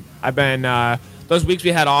 I've been those weeks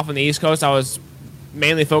we had off on the East Coast, I was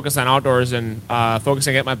mainly focused on outdoors and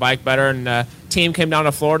focusing on getting my bike better. And the team came down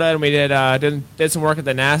to Florida, and we did some work at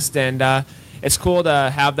the Nest. And it's cool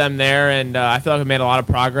to have them there, and I feel like we made a lot of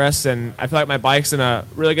progress, and I feel like my bike's in a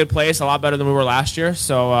really good place, a lot better than we were last year,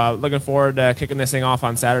 so looking forward to kicking this thing off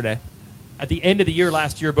on Saturday. At the end of the year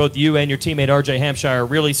last year, both you and your teammate RJ Hampshire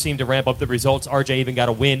really seemed to ramp up the results. RJ even got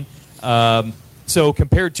a win. So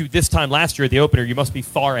compared to this time last year at the opener, you must be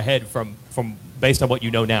far ahead from based on what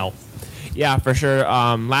you know now. Yeah, for sure.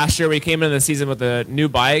 Last year we came into the season with a new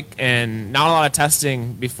bike and not a lot of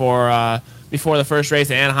testing before the first race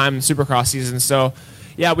at Anaheim Supercross season. So,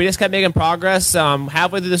 yeah, we just kept making progress.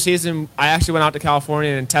 Halfway through the season, I actually went out to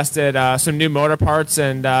California and tested some new motor parts,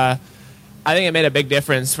 and I think it made a big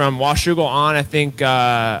difference. From Washougal on, I think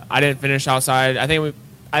I didn't finish outside. I think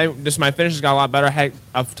my finishes got a lot better. I had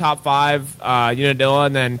a top 5 Unadilla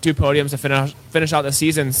and then 2 podiums to finish out the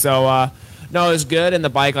season. So, no, it was good, and the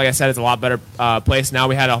bike, like I said, is a lot better place now.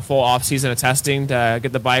 We had a full off-season of testing to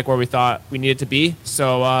get the bike where we thought we needed to be.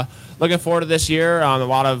 So, looking forward to this year. A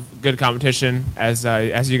lot of good competition, as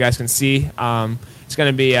you guys can see. It's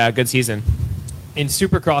going to be a good season. In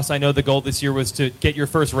Supercross, I know the goal this year was to get your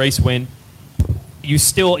first race win.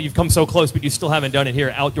 You've come so close, but you still haven't done it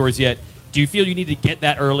here outdoors yet. Do you feel you need to get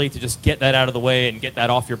that early to just get that out of the way and get that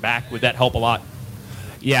off your back? Would that help a lot?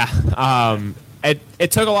 Yeah.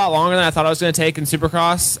 It took a lot longer than I thought it was going to take in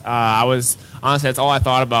Supercross. Honestly, that's all I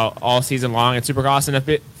thought about all season long in Supercross, and if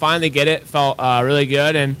it finally get it, felt really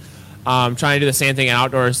good. And trying to do the same thing in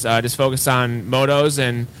outdoors, just focus on motos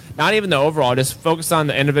and not even the overall, just focus on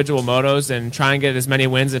the individual motos and try and get as many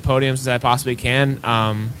wins and podiums as I possibly can.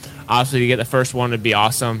 Obviously, to get the first one would be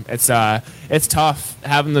awesome. It's tough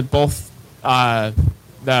having both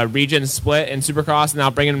the regions split in Supercross and now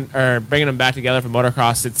bringing them back together for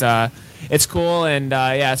motocross. It's cool, and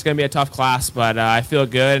yeah, it's going to be a tough class, but I feel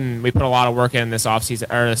good, and we put a lot of work in this off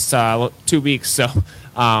season or this 2 weeks. So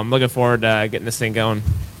looking forward to getting this thing going.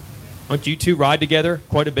 Don't you two ride together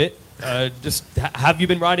quite a bit? Just have you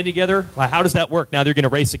been riding together? How does that work? Now they're going to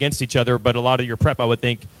race against each other, but a lot of your prep, I would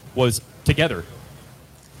think, was together.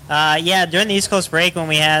 Yeah, during the East Coast break, when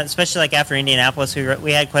we had, especially like after Indianapolis,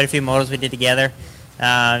 we had quite a few motos we did together.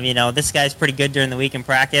 This guy's pretty good during the week in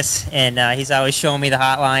practice, and he's always showing me the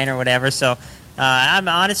hotline or whatever. So I'm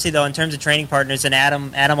honestly, though, in terms of training partners, and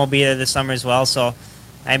Adam will be there this summer as well. So,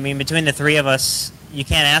 I mean, between the three of us, you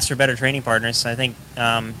can't ask for better training partners. I think,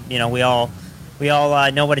 we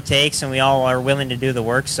all know what it takes, and we all are willing to do the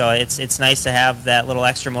work. So it's nice to have that little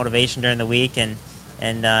extra motivation during the week and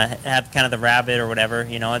and have kind of the rabbit or whatever.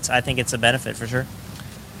 I think it's a benefit for sure.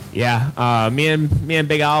 Yeah, me and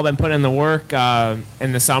Big Al have been putting in the work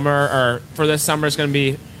in the summer, or for this summer. It's gonna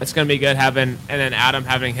be good having, and then Adam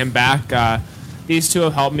having him back. These two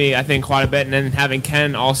have helped me, I think, quite a bit, and then having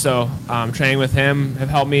Ken also training with him have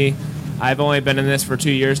helped me. I've only been in this for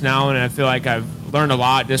 2 years now, and I feel like I've learned a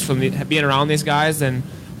lot just from being around these guys, and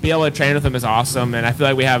be able to train with them is awesome. And I feel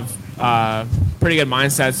like we have pretty good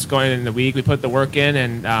mindsets going in the week. We put the work in,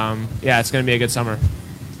 and it's going to be a good summer.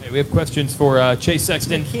 We have questions for Chase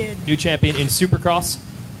Sexton, new champion in Supercross.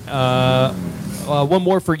 One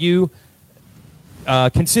more for you.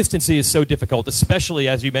 Consistency is so difficult, especially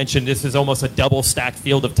as you mentioned, this is almost a double stacked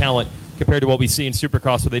field of talent compared to what we see in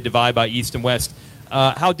Supercross where they divide by East and West.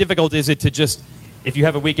 How difficult is it to just, if you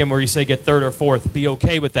have a weekend where you say get third or fourth, be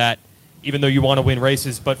okay with that, even though you want to win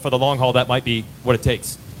races, but for the long haul, that might be what it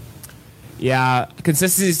takes? Yeah,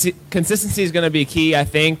 consistency is going to be key, I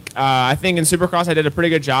think. I think in Supercross I did a pretty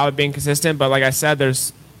good job of being consistent, but like I said,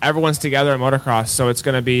 everyone's together in motocross, so it's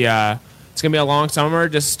going to be a long summer.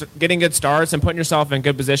 Just getting good starts and putting yourself in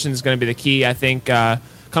good positions is going to be the key. I think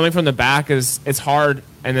coming from the back it's hard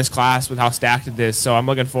in this class with how stacked it is, so I'm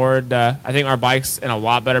looking forward. I think our bike's in a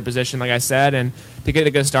lot better position, like I said, and to get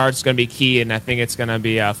a good start is going to be key, and I think it's going to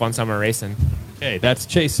be a fun summer racing. Okay, that's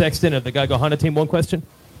Chase Sexton of the Geico Honda team. One question.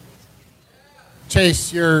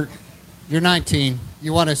 Chase, you're 19.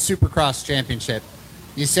 You won a Supercross championship.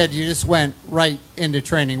 You said you just went right into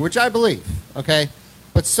training, which I believe, okay?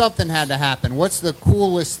 But something had to happen. What's the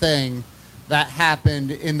coolest thing that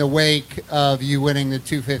happened in the wake of you winning the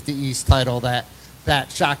 250 East title that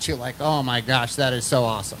shocked you like, oh my gosh, that is so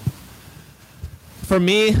awesome? For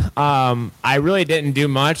me, I really didn't do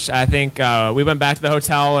much. I think we went back to the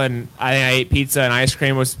hotel, and I ate pizza and ice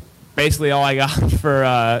cream was basically all I got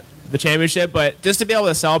for the championship. But just to be able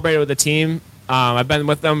to celebrate it with the team, I've been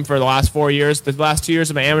with them for the last 4 years, the last 2 years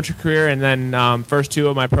of my amateur career, and then first 2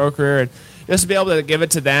 of my pro career, and just to be able to give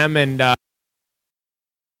it to them. And I'm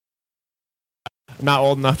not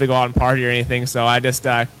old enough to go out and party or anything, so I just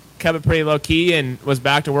kept it pretty low key and was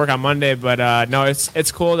back to work on Monday. But no,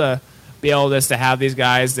 it's cool to be able just to have these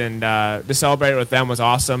guys, and to celebrate it with them was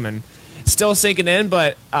awesome, and still sinking in.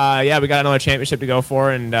 But we got another championship to go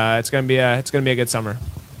for, and it's gonna be a good summer.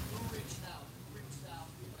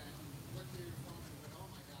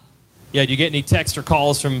 Yeah, do you get any texts or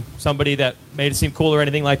calls from somebody that made it seem cool or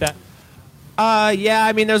anything like that? Yeah,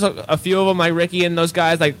 I mean, there's a few of them, like Ricky and those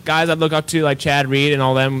guys, like guys I look up to, like Chad Reed and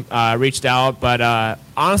all them, reached out. But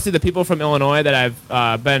honestly, the people from Illinois that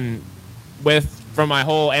I've been with from my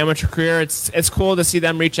whole amateur career, it's cool to see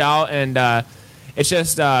them reach out, and it's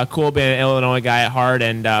just cool being an Illinois guy at heart,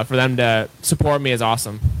 and for them to support me is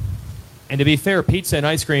awesome. And to be fair, pizza and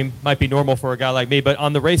ice cream might be normal for a guy like me, but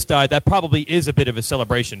on the race side, that probably is a bit of a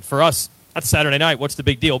celebration. For us, that's Saturday night. What's the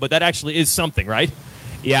big deal? But that actually is something, right?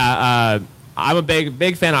 Yeah, I'm a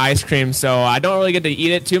big fan of ice cream, so I don't really get to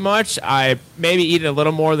eat it too much. I maybe eat it a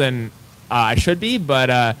little more than I should be,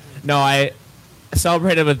 but no, I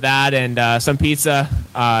celebrated with that and some pizza.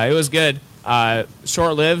 It was good.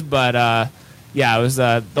 Short-lived, but yeah, it was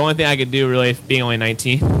the only thing I could do, really, being only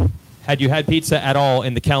 19. Had you had pizza at all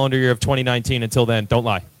in the calendar year of 2019 until then? Don't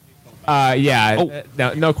lie. Yeah,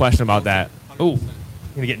 no question about that. Oh, I'm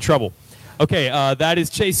going to get in trouble. Okay, that is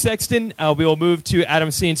Chase Sexton. We will move to Adam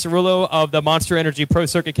Cianciarulo of the Monster Energy Pro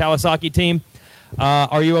Circuit Kawasaki team.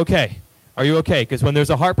 Are you okay? Are you okay? Because when there's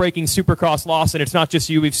a heartbreaking Supercross loss, and it's not just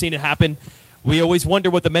you, we've seen it happen, we always wonder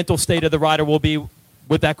what the mental state of the rider will be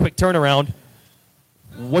with that quick turnaround.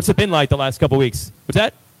 What's it been like the last couple weeks? What's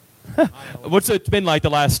that? What's it been like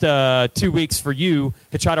the last 2 weeks for you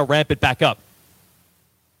to try to ramp it back up?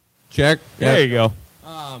 Check. There you go.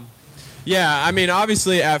 Yeah, I mean,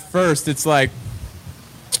 obviously at first it's like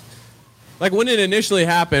when it initially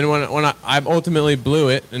happened, when I ultimately blew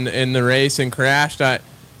it in the race and crashed,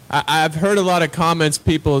 I've heard a lot of comments.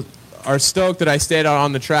 People are stoked that I stayed out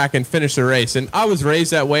on the track and finished the race, and I was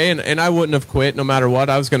raised that way, and I wouldn't have quit no matter what.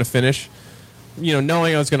 I was going to finish,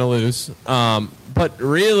 knowing I was going to lose. But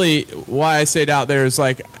really, why I stayed out there is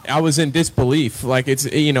like I was in disbelief. Like it's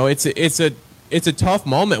a tough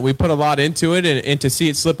moment. We put a lot into it, and to see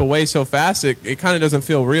it slip away so fast, it kind of doesn't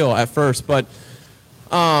feel real at first. But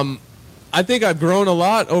I think I've grown a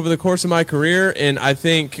lot over the course of my career, and I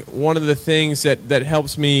think one of the things that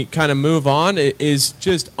helps me kind of move on is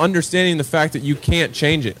just understanding the fact that you can't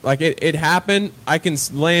change it. Like it happened. I can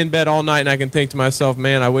lay in bed all night and I can think to myself,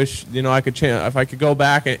 man, I wish I could change, if I could go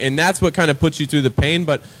back, and that's what kind of puts you through the pain.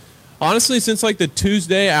 But honestly, since like the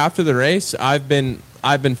Tuesday after the race, I've been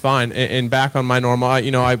fine and back on my normal.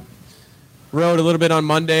 rode a little bit on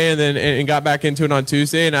Monday and then and got back into it on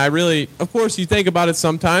Tuesday. And I really, of course, you think about it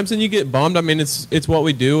sometimes and you get bummed. I mean, it's what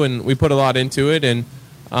we do and we put a lot into it. And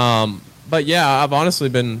but yeah, I've honestly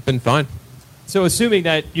been fine. So assuming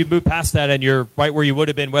that you move past that and you're right where you would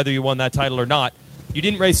have been whether you won that title or not, you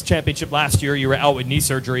didn't race the championship last year. You were out with knee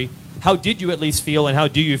surgery. How did you at least feel, and how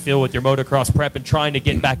do you feel with your motocross prep and trying to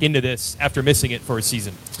get back into this after missing it for a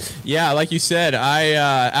season? Yeah, like you said, I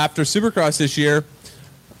after Supercross this year,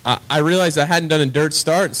 I realized I hadn't done a dirt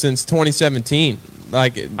start since 2017.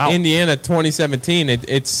 Like Indiana 2017,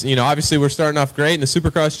 it's obviously we're starting off great in the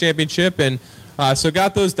Supercross championship, and so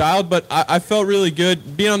got those dialed. But I felt really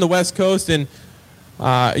good being on the West Coast, and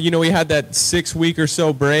we had that 6 week or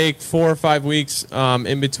so break, 4 or 5 weeks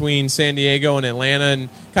in between San Diego and Atlanta, and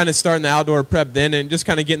kind of starting the outdoor prep then, and just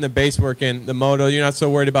kind of getting the base work in the moto. You're not so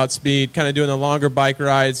worried about speed, kind of doing the longer bike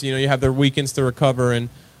rides. You have the weekends to recover, and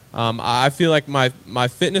I feel like my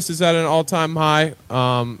fitness is at an all-time high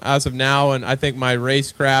as of now, and I think my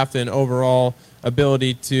racecraft and overall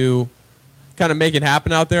ability to kind of make it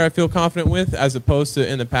happen out there I feel confident with, as opposed to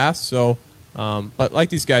in the past. So, but like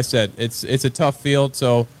these guys said, it's a tough field,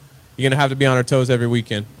 so you're going to have to be on our toes every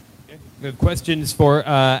weekend. Okay. We have questions for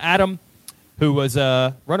Adam, who was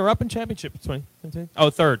runner-up in championship 2017. Oh,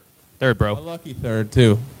 third, bro. A lucky third,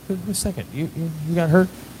 too. Who's second? You got hurt?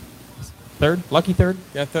 Third? Lucky third?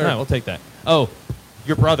 Yeah, third. All right, we'll take that. Oh,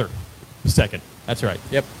 your brother, second. That's right.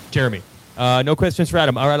 Yep. Jeremy. No questions for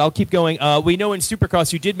Adam. All right, I'll keep going. We know in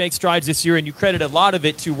Supercross you did make strides this year, and you credit a lot of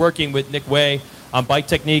it to working with Nick Way on bike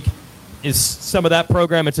technique. Is some of that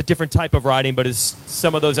program, it's a different type of riding, but is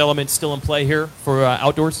some of those elements still in play here for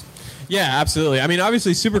outdoors? Yeah, absolutely. I mean,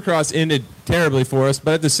 obviously Supercross ended terribly for us,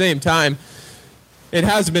 but at the same time, it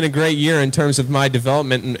has been a great year in terms of my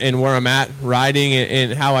development and where I'm at riding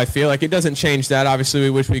and how I feel. Like, it doesn't change that. Obviously,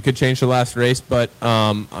 we wish we could change the last race, but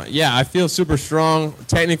yeah, I feel super strong.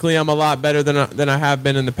 Technically, I'm a lot better than I have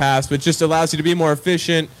been in the past, which just allows you to be more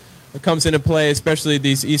efficient. It comes into play, especially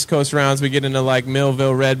these East Coast rounds. We get into like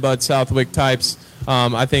Millville, Redbud, Southwick types.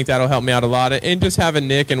 I think that'll help me out a lot. And just having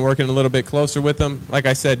Nick and working a little bit closer with him. Like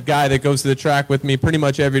I said, guy that goes to the track with me pretty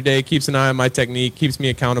much every day, keeps an eye on my technique, keeps me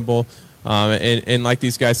accountable. And like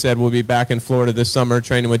these guys said, we'll be back in Florida this summer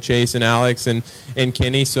training with Chase and Alex and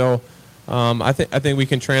Kenny. So I think we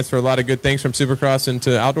can transfer a lot of good things from Supercross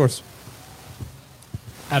into outdoors.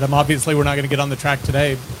 Adam, obviously we're not going to get on the track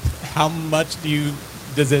today. How much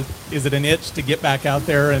is it an itch to get back out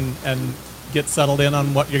there and get settled in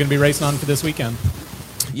on what you're going to be racing on for this weekend?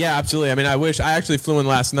 Yeah, absolutely. I mean, I actually flew in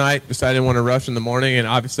last night because I didn't want to rush in the morning, and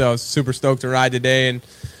obviously I was super stoked to ride today, and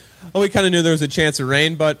we kind of knew there was a chance of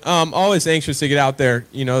rain, but always anxious to get out there.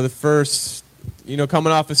 The first,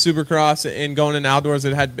 coming off of Supercross and going in outdoors,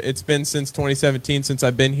 it's been since 2017 since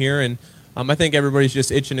I've been here, and I think everybody's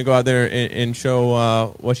just itching to go out there and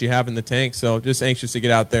show what you have in the tank. So just anxious to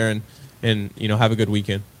get out there and have a good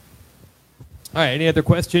weekend. All right, any other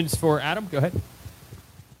questions for Adam? Go ahead.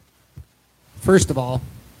 First of all,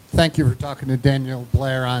 thank you for talking to Daniel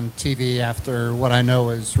Blair on TV after what I know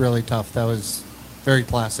was really tough. That was very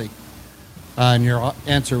classy. And your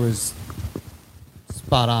answer was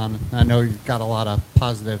spot on. I know you've got a lot of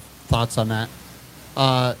positive thoughts on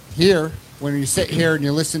that. Here, when you sit here and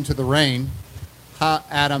you listen to the rain,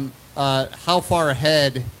 Adam, how far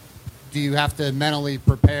ahead do you have to mentally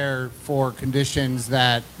prepare for conditions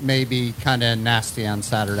that may be kind of nasty on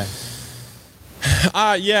Saturday?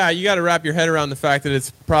 Yeah, you got to wrap your head around the fact that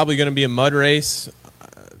it's probably going to be a mud race.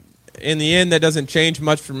 In the end, that doesn't change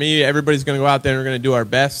much for me. Everybody's going to go out there and we're going to do our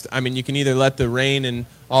best. I mean, you can either let the rain and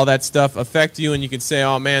all that stuff affect you, and you can say,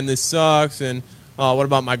 oh, man, this sucks, and what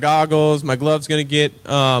about my goggles? My gloves going to get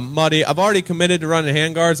muddy. I've already committed to running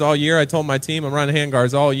handguards all year. I told my team I'm running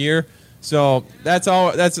handguards all year. So that's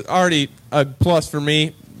already a plus for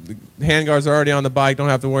me. The handguards are already on the bike. Don't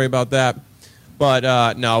have to worry about that.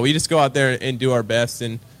 But, no, we just go out there and do our best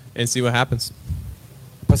and see what happens.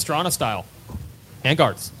 Pastrana style.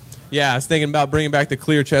 Handguards. Yeah, I was thinking about bringing back the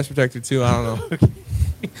clear chest protector, too. I don't know.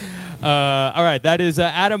 All right, that is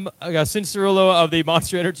Adam Cianciarulo of the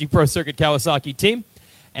Monster Energy Pro Circuit Kawasaki team.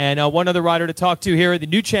 And one other rider to talk to here, the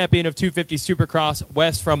new champion of 250 Supercross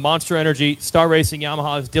West from Monster Energy, Star Racing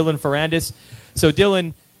Yamaha's Dylan Ferrandis. So,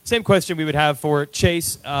 Dylan, same question we would have for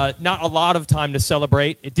Chase. Not a lot of time to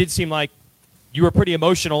celebrate. It did seem like you were pretty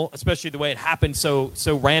emotional, especially the way it happened so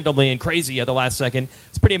randomly and crazy at the last second.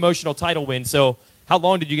 It's a pretty emotional title win. So, how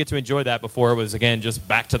long did you get to enjoy that before it was, again, just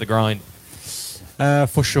back to the grind?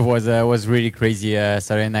 For sure, was really crazy.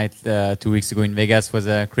 Saturday night 2 weeks ago in Vegas was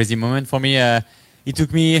a crazy moment for me. It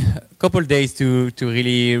took me a couple days to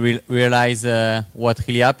really realize what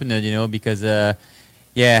really happened, because,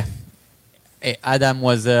 yeah, Adam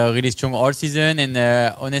was really strong all season, and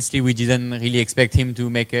honestly, we didn't really expect him to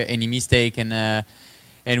make any mistake, and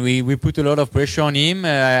we put a lot of pressure on him.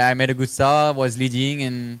 I made a good start, was leading,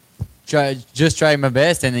 and just tried my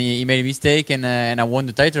best, and he made a mistake, and I won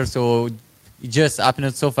the title. So it just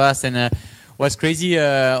happened so fast, and was crazy.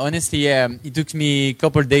 Honestly, it took me a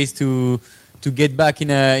couple of days to get back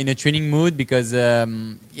in a training mood because I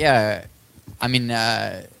mean,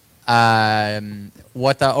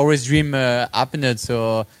 what I always dream happened,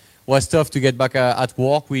 so it was tough to get back at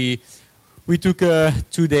work. We took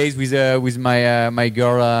 2 days with my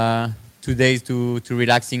girl, 2 days to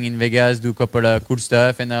relaxing in Vegas, do a couple of cool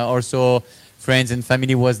stuff, and also friends and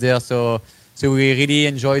family was there, so we really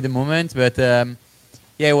enjoyed the moment. But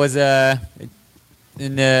it was a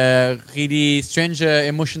really strange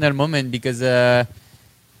emotional moment because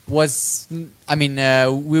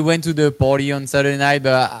we went to the party on Saturday night,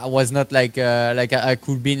 but I was not like I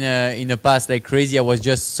could be in the past like crazy. I was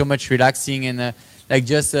just so much relaxing and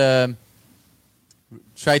just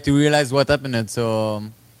try to realize what happened. So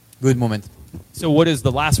good moment. So what has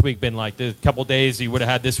the last week been like? The couple days you would have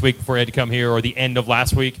had this week before you had to come here, or the end of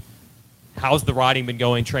last week? How's the riding been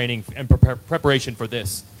going, training and preparation for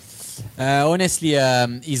this? Honestly,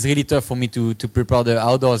 it's really tough for me to prepare the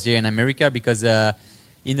outdoors here in America because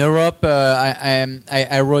in Europe,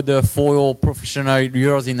 I rode 4 professional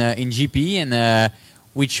years in GP, and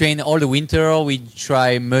we train all the winter. We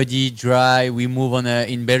try muddy, dry. We move on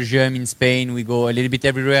in Belgium, in Spain. We go a little bit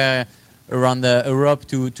everywhere around Europe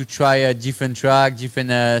to try a different track,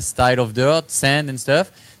 different style of dirt, sand and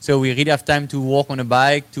stuff. So we really have time to walk on a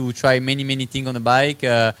bike, to try many things on a bike.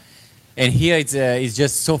 And here it's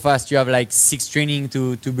just so fast. You have like 6 training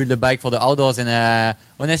to build a bike for the outdoors, and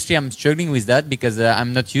honestly, I'm struggling with that because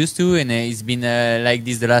I'm not used to, and it's been like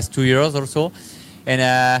this the last 2 years or so. And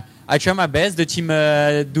I try my best. The team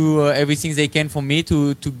do everything they can for me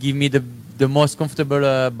to give me the most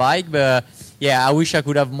comfortable bike. But yeah, I wish I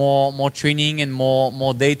could have more training and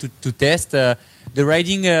more day to test. The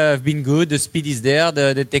riding have been good. The speed is there.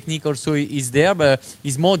 The technique also is there, but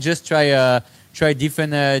it's more just try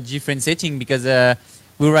different setting because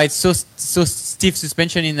we ride so stiff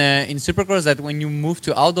suspension in Supercross that when you move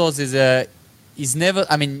to outdoors is never.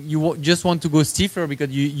 I mean, you just want to go stiffer because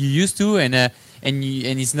you used to, and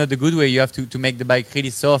it's not the good way. You have to make the bike really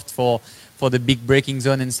soft for the big braking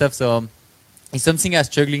zone and stuff. So it's something I'm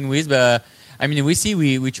struggling with, but I mean,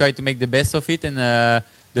 we try to make the best of it, and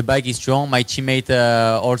the bike is strong. My teammate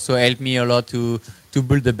also helped me a lot to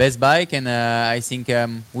build the best bike, and I think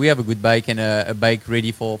we have a good bike and a bike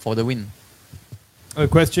ready for the win.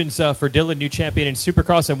 Questions for Dylan, new champion in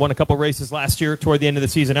Supercross and won a couple races last year toward the end of the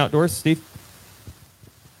season outdoors. Steve?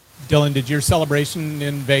 Dylan, did your celebration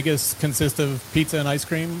in Vegas consist of pizza and ice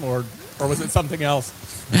cream, or was it something else?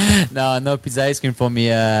 No pizza ice cream for me.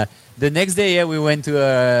 The next day, we went to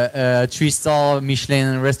a 3-star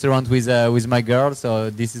Michelin restaurant with my girl, so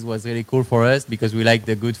this was really cool for us because we like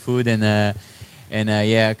the good food and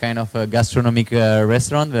kind of a gastronomic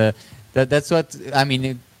restaurant. That's what I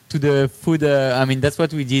mean. To the food, I mean that's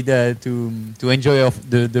what we did to enjoy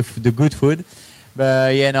the good food.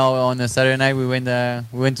 But on a Saturday night we went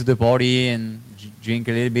to the party and drink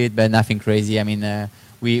a little bit, but nothing crazy. I mean,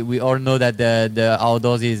 we all know that the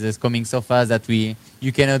outdoors is coming so fast that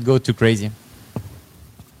you cannot go too crazy.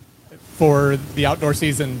 For the outdoor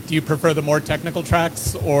season, do you prefer the more technical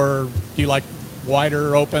tracks, or do you like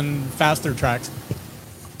wider, open, faster tracks?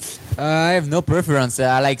 I have no preference.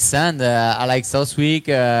 I like sand. I like Southwick.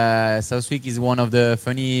 Southwick is one of the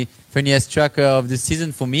funniest track of the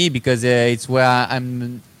season for me because it's where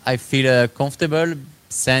I feel comfortable.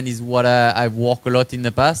 Sand is what I've walked a lot in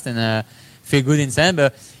the past and feel good in sand.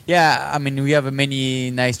 But yeah, I mean we have many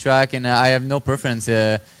nice track and I have no preference.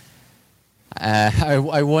 I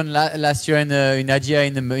won last year in Agia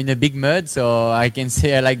in a big mud, so I can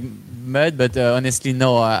say I like mud. But honestly,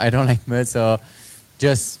 no, I don't like mud. So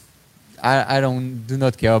just. I do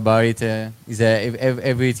not care about it.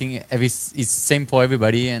 Everything is same for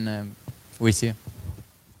everybody, and we see.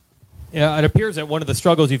 Yeah, it appears that one of the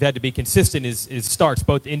struggles you've had to be consistent is starts,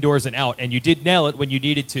 both indoors and out. And you did nail it when you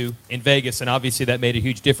needed to in Vegas, and obviously that made a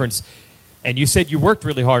huge difference. And you said you worked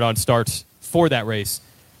really hard on starts for that race.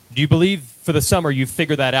 Do you believe for the summer you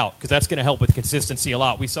figure that out? Because that's going to help with consistency a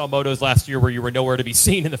lot. We saw motos last year where you were nowhere to be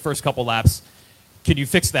seen in the first couple laps. Can you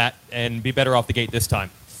fix that and be better off the gate this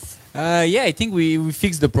time? Yeah, I think we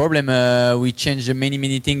fixed the problem. We changed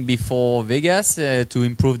many things before Vegas to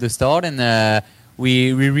improve the start, and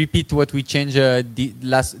we repeat what we changed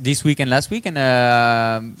this week and last week.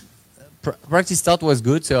 And practice start was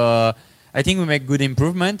good, so I think we make good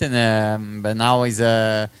improvement. And but now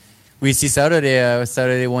we see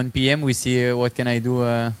Saturday 1 p.m. We see what can I do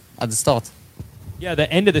at the start. Yeah,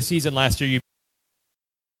 the end of the season last year,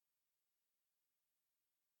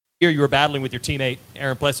 you were battling with your teammate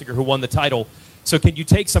Aaron Plessinger, who won the title. So can you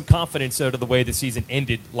take some confidence out of the way the season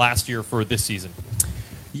ended last year for this season?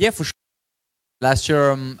 Yeah, for sure. Last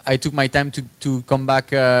year, I took my time to come back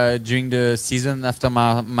during the season after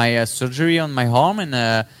my surgery on my arm, and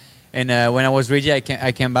when I was ready, I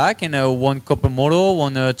came back and won Copper Moto,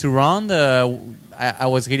 won 2 rounds. I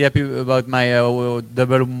was really happy about my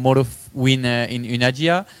double moto win in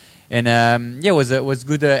Unaggia, and it was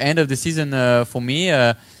good end of the season for me.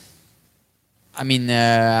 I mean,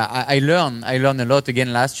 I learned a lot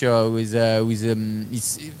again last year with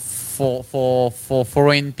it's for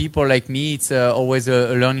foreign people like me. It's always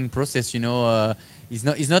a learning process, you know.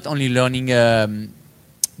 It's not only learning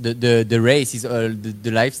the race, it's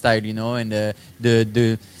the lifestyle, you know, and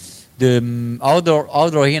the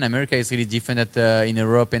outdoor here in America is really different than in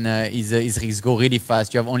Europe, and is go really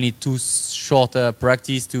fast. You have only 2 short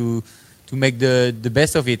practice to make the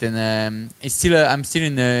best of it, and it's still I'm still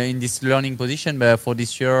in this learning position. But for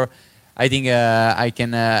this year, I think I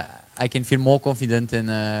can feel more confident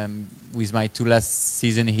and with my 2 last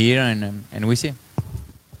season here, and we see.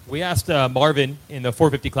 We asked Marvin in the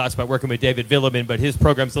 450 class about working with David Villemin, but his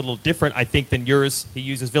program's a little different, I think, than yours. He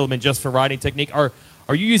uses Villemin just for riding technique. Are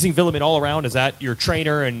you using Villemin all around? Is that your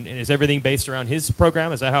trainer, and is everything based around his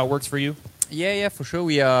program? Is that how it works for you? Yeah, for sure.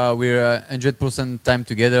 We're 100% time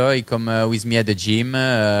together. He come with me at the gym.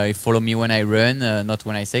 He follow me when I run, not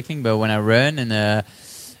when I cycling, but when I run, and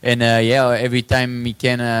every time he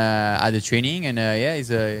can at the training, and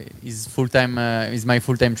he's full time. He's my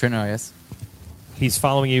full time trainer. Yes. He's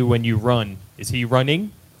following you when you run. Is he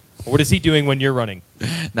running? Or what is he doing when you're running?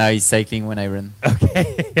 No, he's cycling when I run.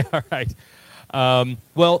 Okay, all right.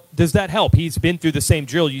 Well, does that help? He's been through the same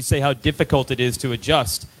drill. You say how difficult it is to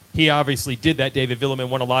adjust. He obviously did that. David Villemin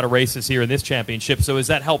won a lot of races here in this championship. So is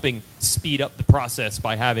that helping speed up the process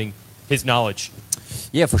by having his knowledge?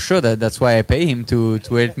 Yeah, for sure. That's why I pay him to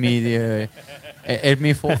help me help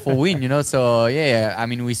me for win. You know. So yeah, I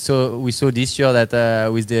mean we saw this year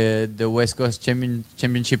that with the West Coast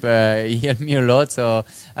Championship he helped me a lot. So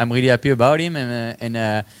I'm really happy about him,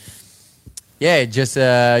 and just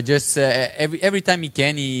every time he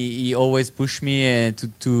can, he always push me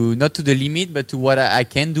to not to the limit, but to what I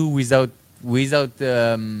can do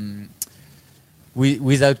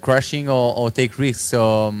without crashing or take risks.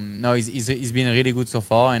 So no, he's been really good so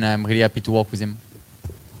far, and I'm really happy to work with him.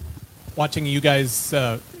 Watching you guys,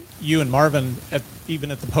 you and Marvin,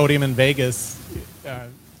 even at the podium in Vegas,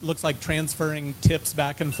 looks like transferring tips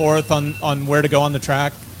back and forth on where to go on the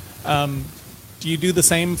track. Do you do the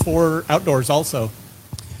same for outdoors also?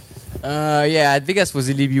 At Vegas was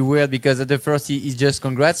a little bit weird because at the first he just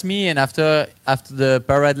congrats me, and after the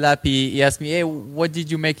parade lap he asked me, hey, what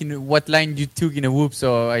did you make what line you took in a whoop?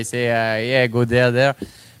 So I say, go there.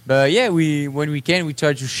 But yeah, when we can, we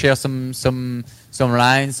try to share some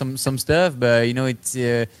lines, some stuff. But you know, it's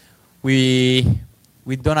we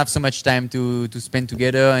don't have so much time to spend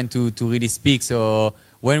together and to really speak. So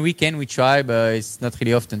when we can, we try, but it's not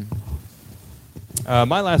really often.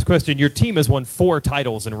 My last question, your team has won 4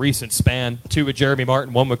 titles in a recent span, 2 with Jeremy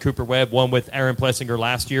Martin, 1 with Cooper Webb, 1 with Aaron Plessinger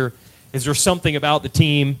last year. Is there something about the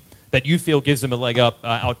team that you feel gives them a leg up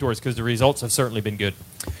outdoors? Because the results have certainly been good.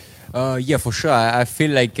 Yeah, for sure. I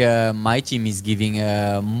feel like my team is giving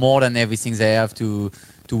more than everything they have to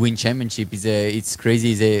win championship. It's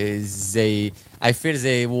crazy. I feel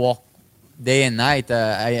they work day and night.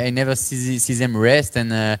 I never see them rest,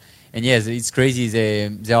 and yes, it's crazy.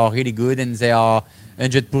 They are really good, and they are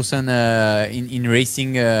 100% in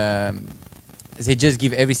racing. They just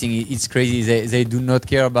give everything. It's crazy. They do not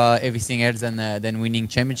care about everything else than winning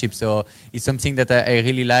championships. So it's something that I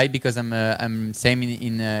really like because I'm same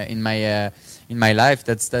in my life.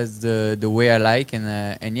 That's the way I like,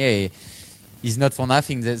 and yeah, it's not for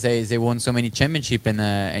nothing that they won so many championships,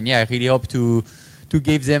 and yeah, I really hope to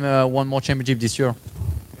give them one more championship this year.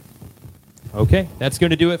 Okay, that's going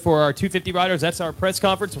to do it for our 250 riders. That's our press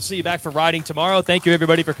conference. We'll see you back for riding tomorrow. Thank you,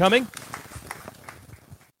 everybody, for coming.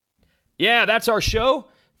 Yeah, that's our show.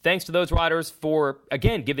 Thanks to those riders for,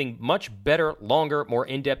 again, giving much better, longer, more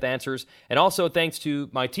in-depth answers. And also thanks to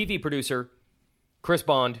my TV producer, Chris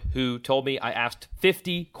Bond, who told me I asked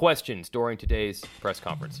 50 questions during today's press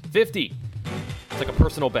conference. 50! It's like a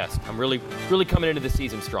personal best. I'm really coming into the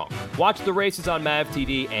season strong. Watch the races on MAV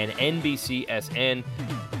TV and NBCSN.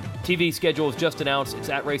 TV schedule is just announced. It's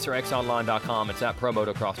at RacerXOnline.com. It's at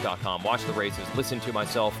ProMotocross.com. Watch the races. Listen to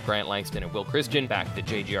myself, Grant Langston, and Will Christian. Back the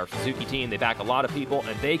JGR Suzuki team. They back a lot of people,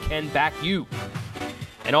 and they can back you.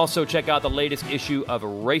 And also check out the latest issue of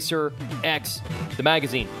Racer X, the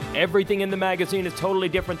magazine. Everything in the magazine is totally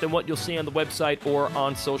different than what you'll see on the website or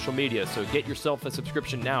on social media. So get yourself a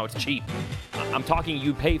subscription now. It's cheap. I'm talking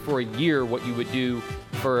you pay for a year what you would do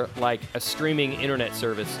for like a streaming internet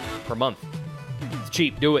service per month. It's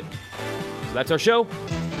cheap. Do it. So that's our show.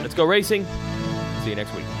 Let's go racing. See you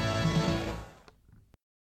next week.